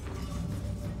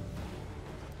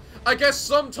 I guess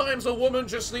sometimes a woman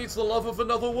just needs the love of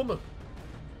another woman.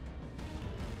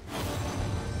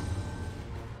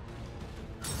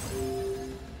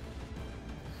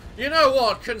 You know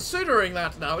what? Considering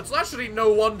that now, it's actually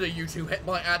no wonder you two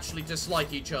might actually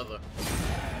dislike each other.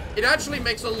 It actually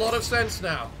makes a lot of sense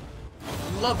now.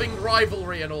 Loving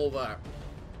rivalry and all that.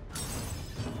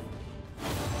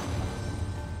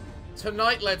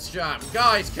 Tonight, let's jam.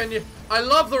 Guys, can you... I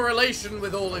love the relation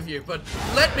with all of you, but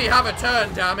let me have a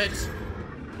turn, damn it.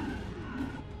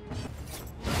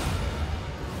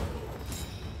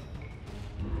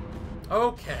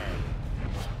 Okay.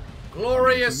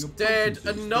 Glorious Dead,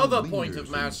 another point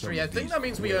of mastery. I think that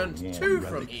means we earned 2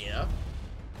 from here,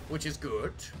 which is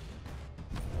good.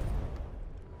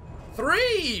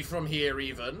 3 from here,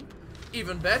 even.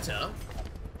 Even better.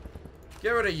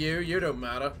 Get rid of you, you don't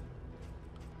matter.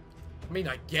 I mean,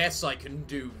 I guess I can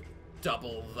do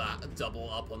double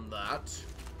up on that.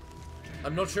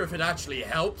 I'm not sure if it actually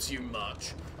helps you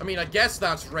much. I mean, I guess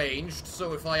that's ranged,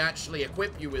 so if I actually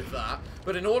equip you with that,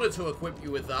 but in order to equip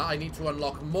you with that, I need to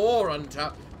unlock more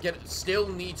untapped, still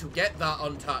need to get that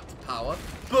untapped power,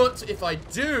 but if I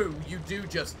do, you do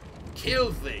just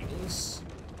kill things.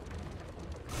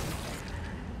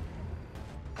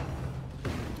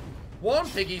 One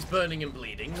piggy's burning and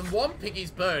bleeding, and one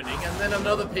piggy's burning, and then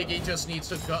another piggy just needs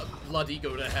to bloody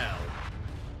go to hell.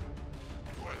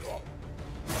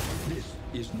 This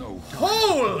is no time.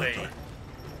 Holy!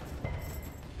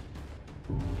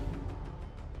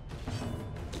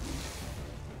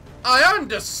 I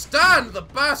understand the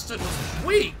bastard was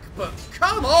weak, but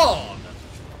come on!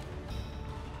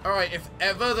 Alright, if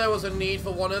ever there was a need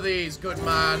for one of these, good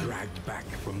man. Dragged back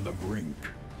from the brink.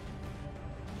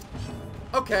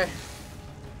 Okay.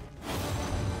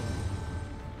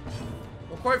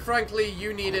 Well, quite frankly,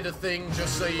 you needed a thing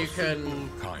just so you can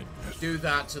do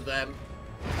that to them.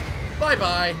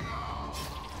 Bye-bye.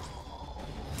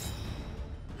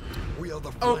 We are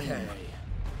the flame. Okay.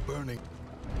 Burning.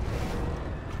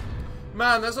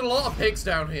 Man, there's a lot of pigs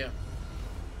down here.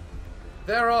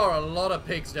 There are a lot of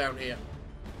pigs down here.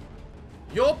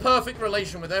 Your perfect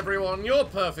relation with everyone, your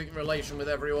perfect relation with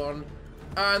everyone,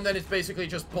 and then it's basically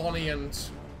just Bonnie and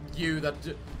you that...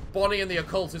 Bonnie and the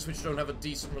occultists, which don't have a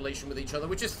decent relation with each other,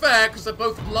 which is fair, because they're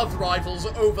both love rivals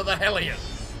over the Hellion.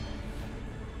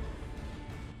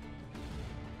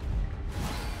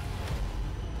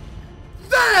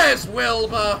 There's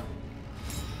Wilbur!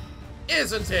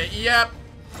 Isn't it? Yep.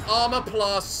 Armor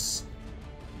plus.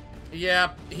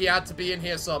 Yep, he had to be in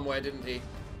here somewhere, didn't he?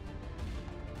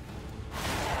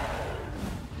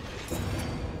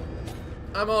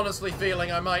 I'm honestly feeling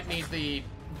I might need the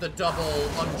double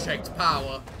unchecked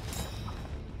power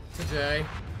today.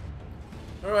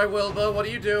 Alright, Wilbur, what are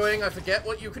you doing? I forget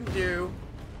what you can do.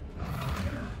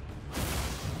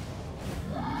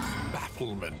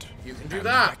 Bafflement. You can do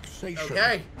that. Vexation.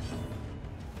 Okay.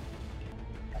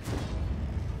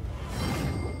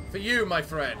 For you, my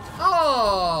friend.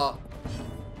 Ah!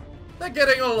 They're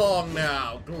getting along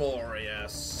now.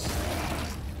 Glorious.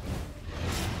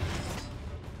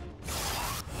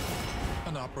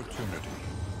 An opportunity.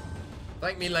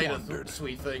 Thank me later, Squandered.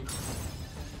 sweet thing.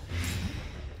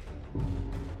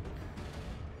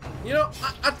 You know,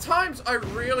 at times I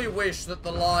really wish that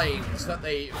the lines that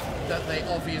they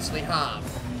obviously have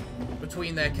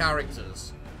between their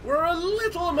characters were a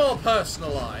little more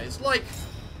personalized. Like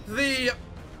the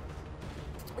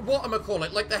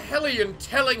whatchamacallit, like the Hellion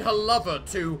telling her lover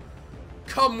to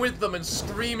come with them and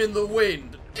scream in the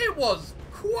wind. It was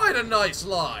quite a nice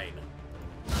line.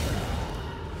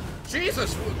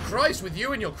 Jesus Christ, with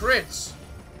you and your crits.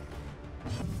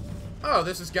 Oh,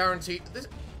 this is guaranteed. This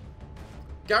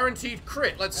guaranteed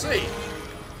crit. Let's see.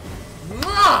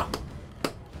 Mwah!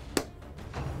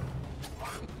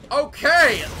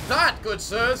 Okay, that, good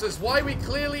sirs, is why we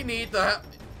clearly need the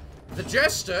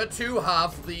Jester to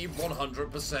have the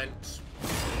 100%.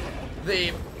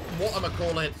 The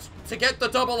whatchamacallit, to get the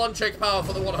double unchecked power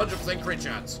for the 100% crit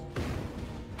chance.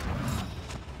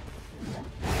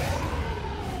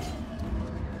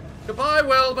 Goodbye,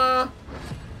 Wilbur.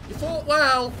 You fought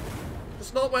well.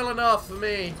 Just not well enough for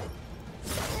me.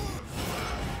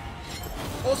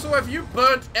 Also, have you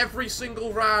burnt every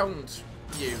single round,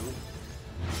 you?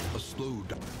 A slow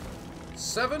down.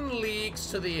 7 leagues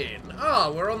to the inn.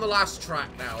 Ah, we're on the last track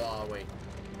now, are we?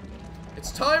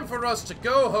 It's time for us to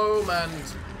go home and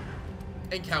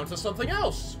encounter something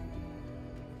else.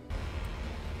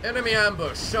 Enemy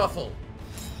ambush, shuffle.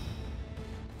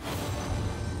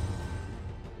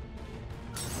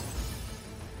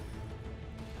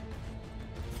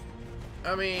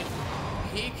 I mean,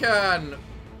 he can...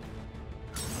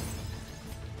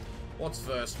 What's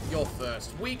first? You're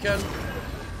first. Weaken.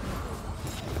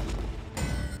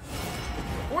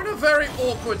 We're in a very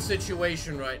awkward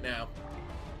situation right now.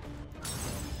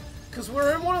 Because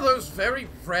we're in one of those very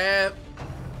rare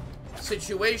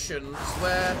situations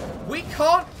where we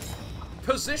can't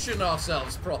position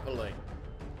ourselves properly.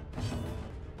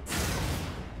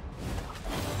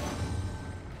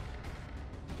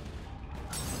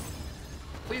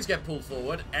 Please get pulled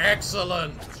forward.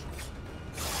 Excellent!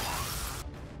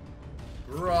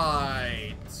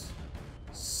 Right.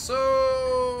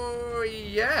 So,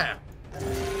 yeah.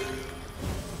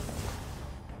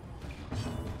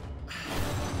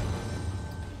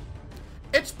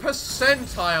 It's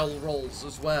percentile rolls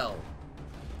as well.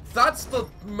 That's the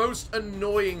most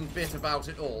annoying bit about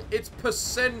it all. It's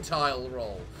percentile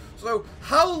roll. So,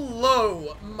 how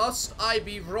low must I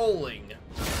be rolling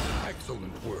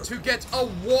Excellent work. to get a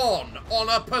 1 on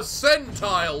a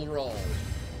percentile roll?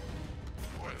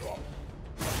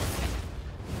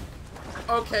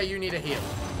 Okay, you need a heal.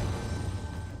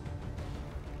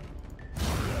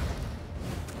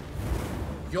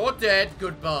 You're dead,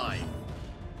 goodbye.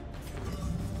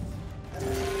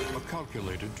 A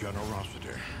calculated generosity.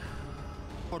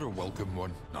 but a welcome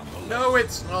one nonetheless. No,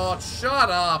 it's not.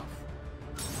 Shut up.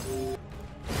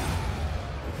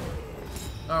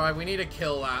 Alright, we need to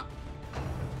kill that.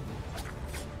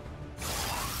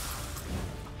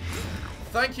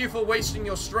 Thank you for wasting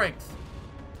your strength.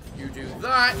 You do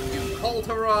that, you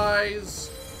cauterize.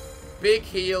 Big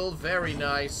heal, very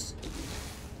nice.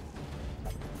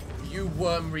 You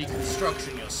worm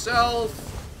reconstruction yourself.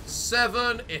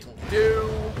 7, it'll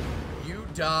do. You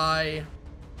die.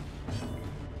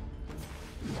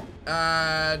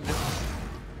 And...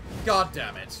 God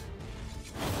damn it.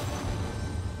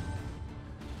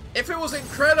 If it was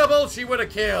incredible, she would have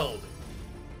killed.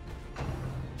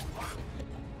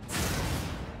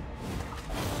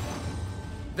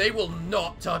 They will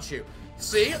not touch you.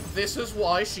 See, this is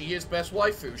why she is best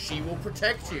waifu. She will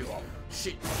protect you.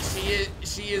 She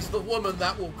is the woman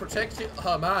that will protect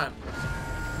her man.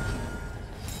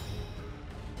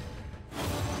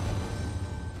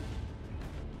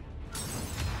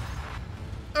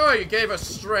 Oh, you gave her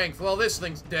strength. Well, this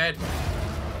thing's dead.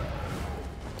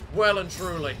 Well and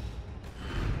truly.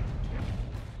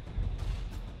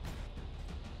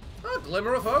 Oh,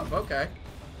 glimmer of hope. Okay.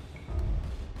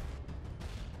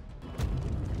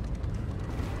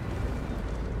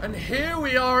 And here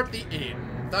we are at the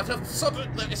inn that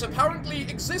is apparently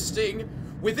existing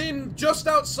within just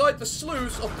outside the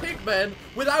sluice of pigmen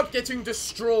without getting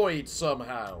destroyed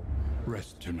somehow.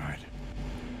 Rest tonight.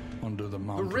 Under the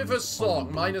mountain. The river's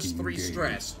song, -3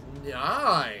 stress.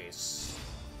 Nice.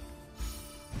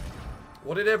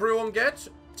 What did everyone get?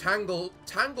 Tangle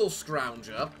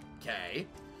Scrounger. Okay.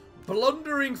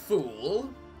 Blundering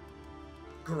Fool.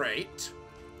 Great.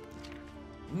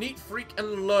 Neat Freak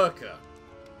and Lurker.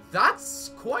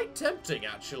 That's quite tempting,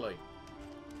 actually.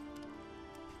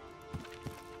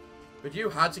 But you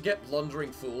had to get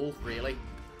Blundering Fool, really?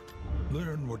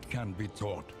 Learn what can be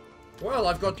taught. Well,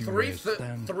 I've got three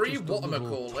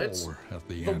whatchamacallits.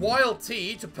 The Wild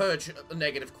Tea to purge a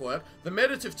negative quirk. The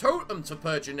Meditative Totem to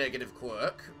purge a negative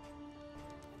quirk.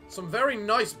 Some very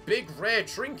nice big rare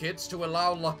trinkets to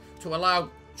allow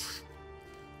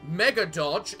Mega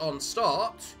Dodge on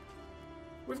start.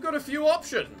 We've got a few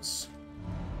options.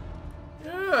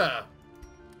 Yeah.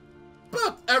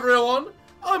 But, everyone,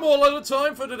 I'm all out of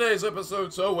time for today's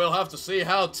episode, so we'll have to see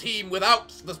how Team Without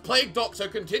the Plague Doctor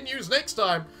continues next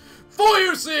time. For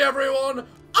you see, everyone,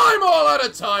 I'm all out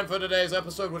of time for today's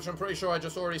episode, which I'm pretty sure I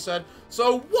just already said.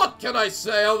 So what can I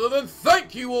say other than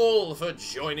thank you all for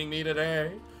joining me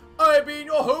today? I've been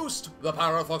your host, the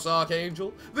Parafox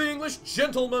Archangel, the English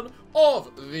gentleman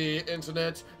of the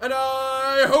internet, and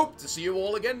I hope to see you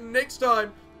all again next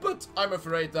time. But I'm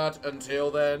afraid that, until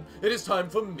then, it is time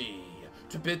for me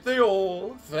to bid thee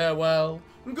all farewell,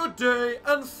 good day,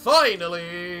 and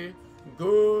finally,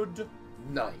 good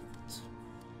night.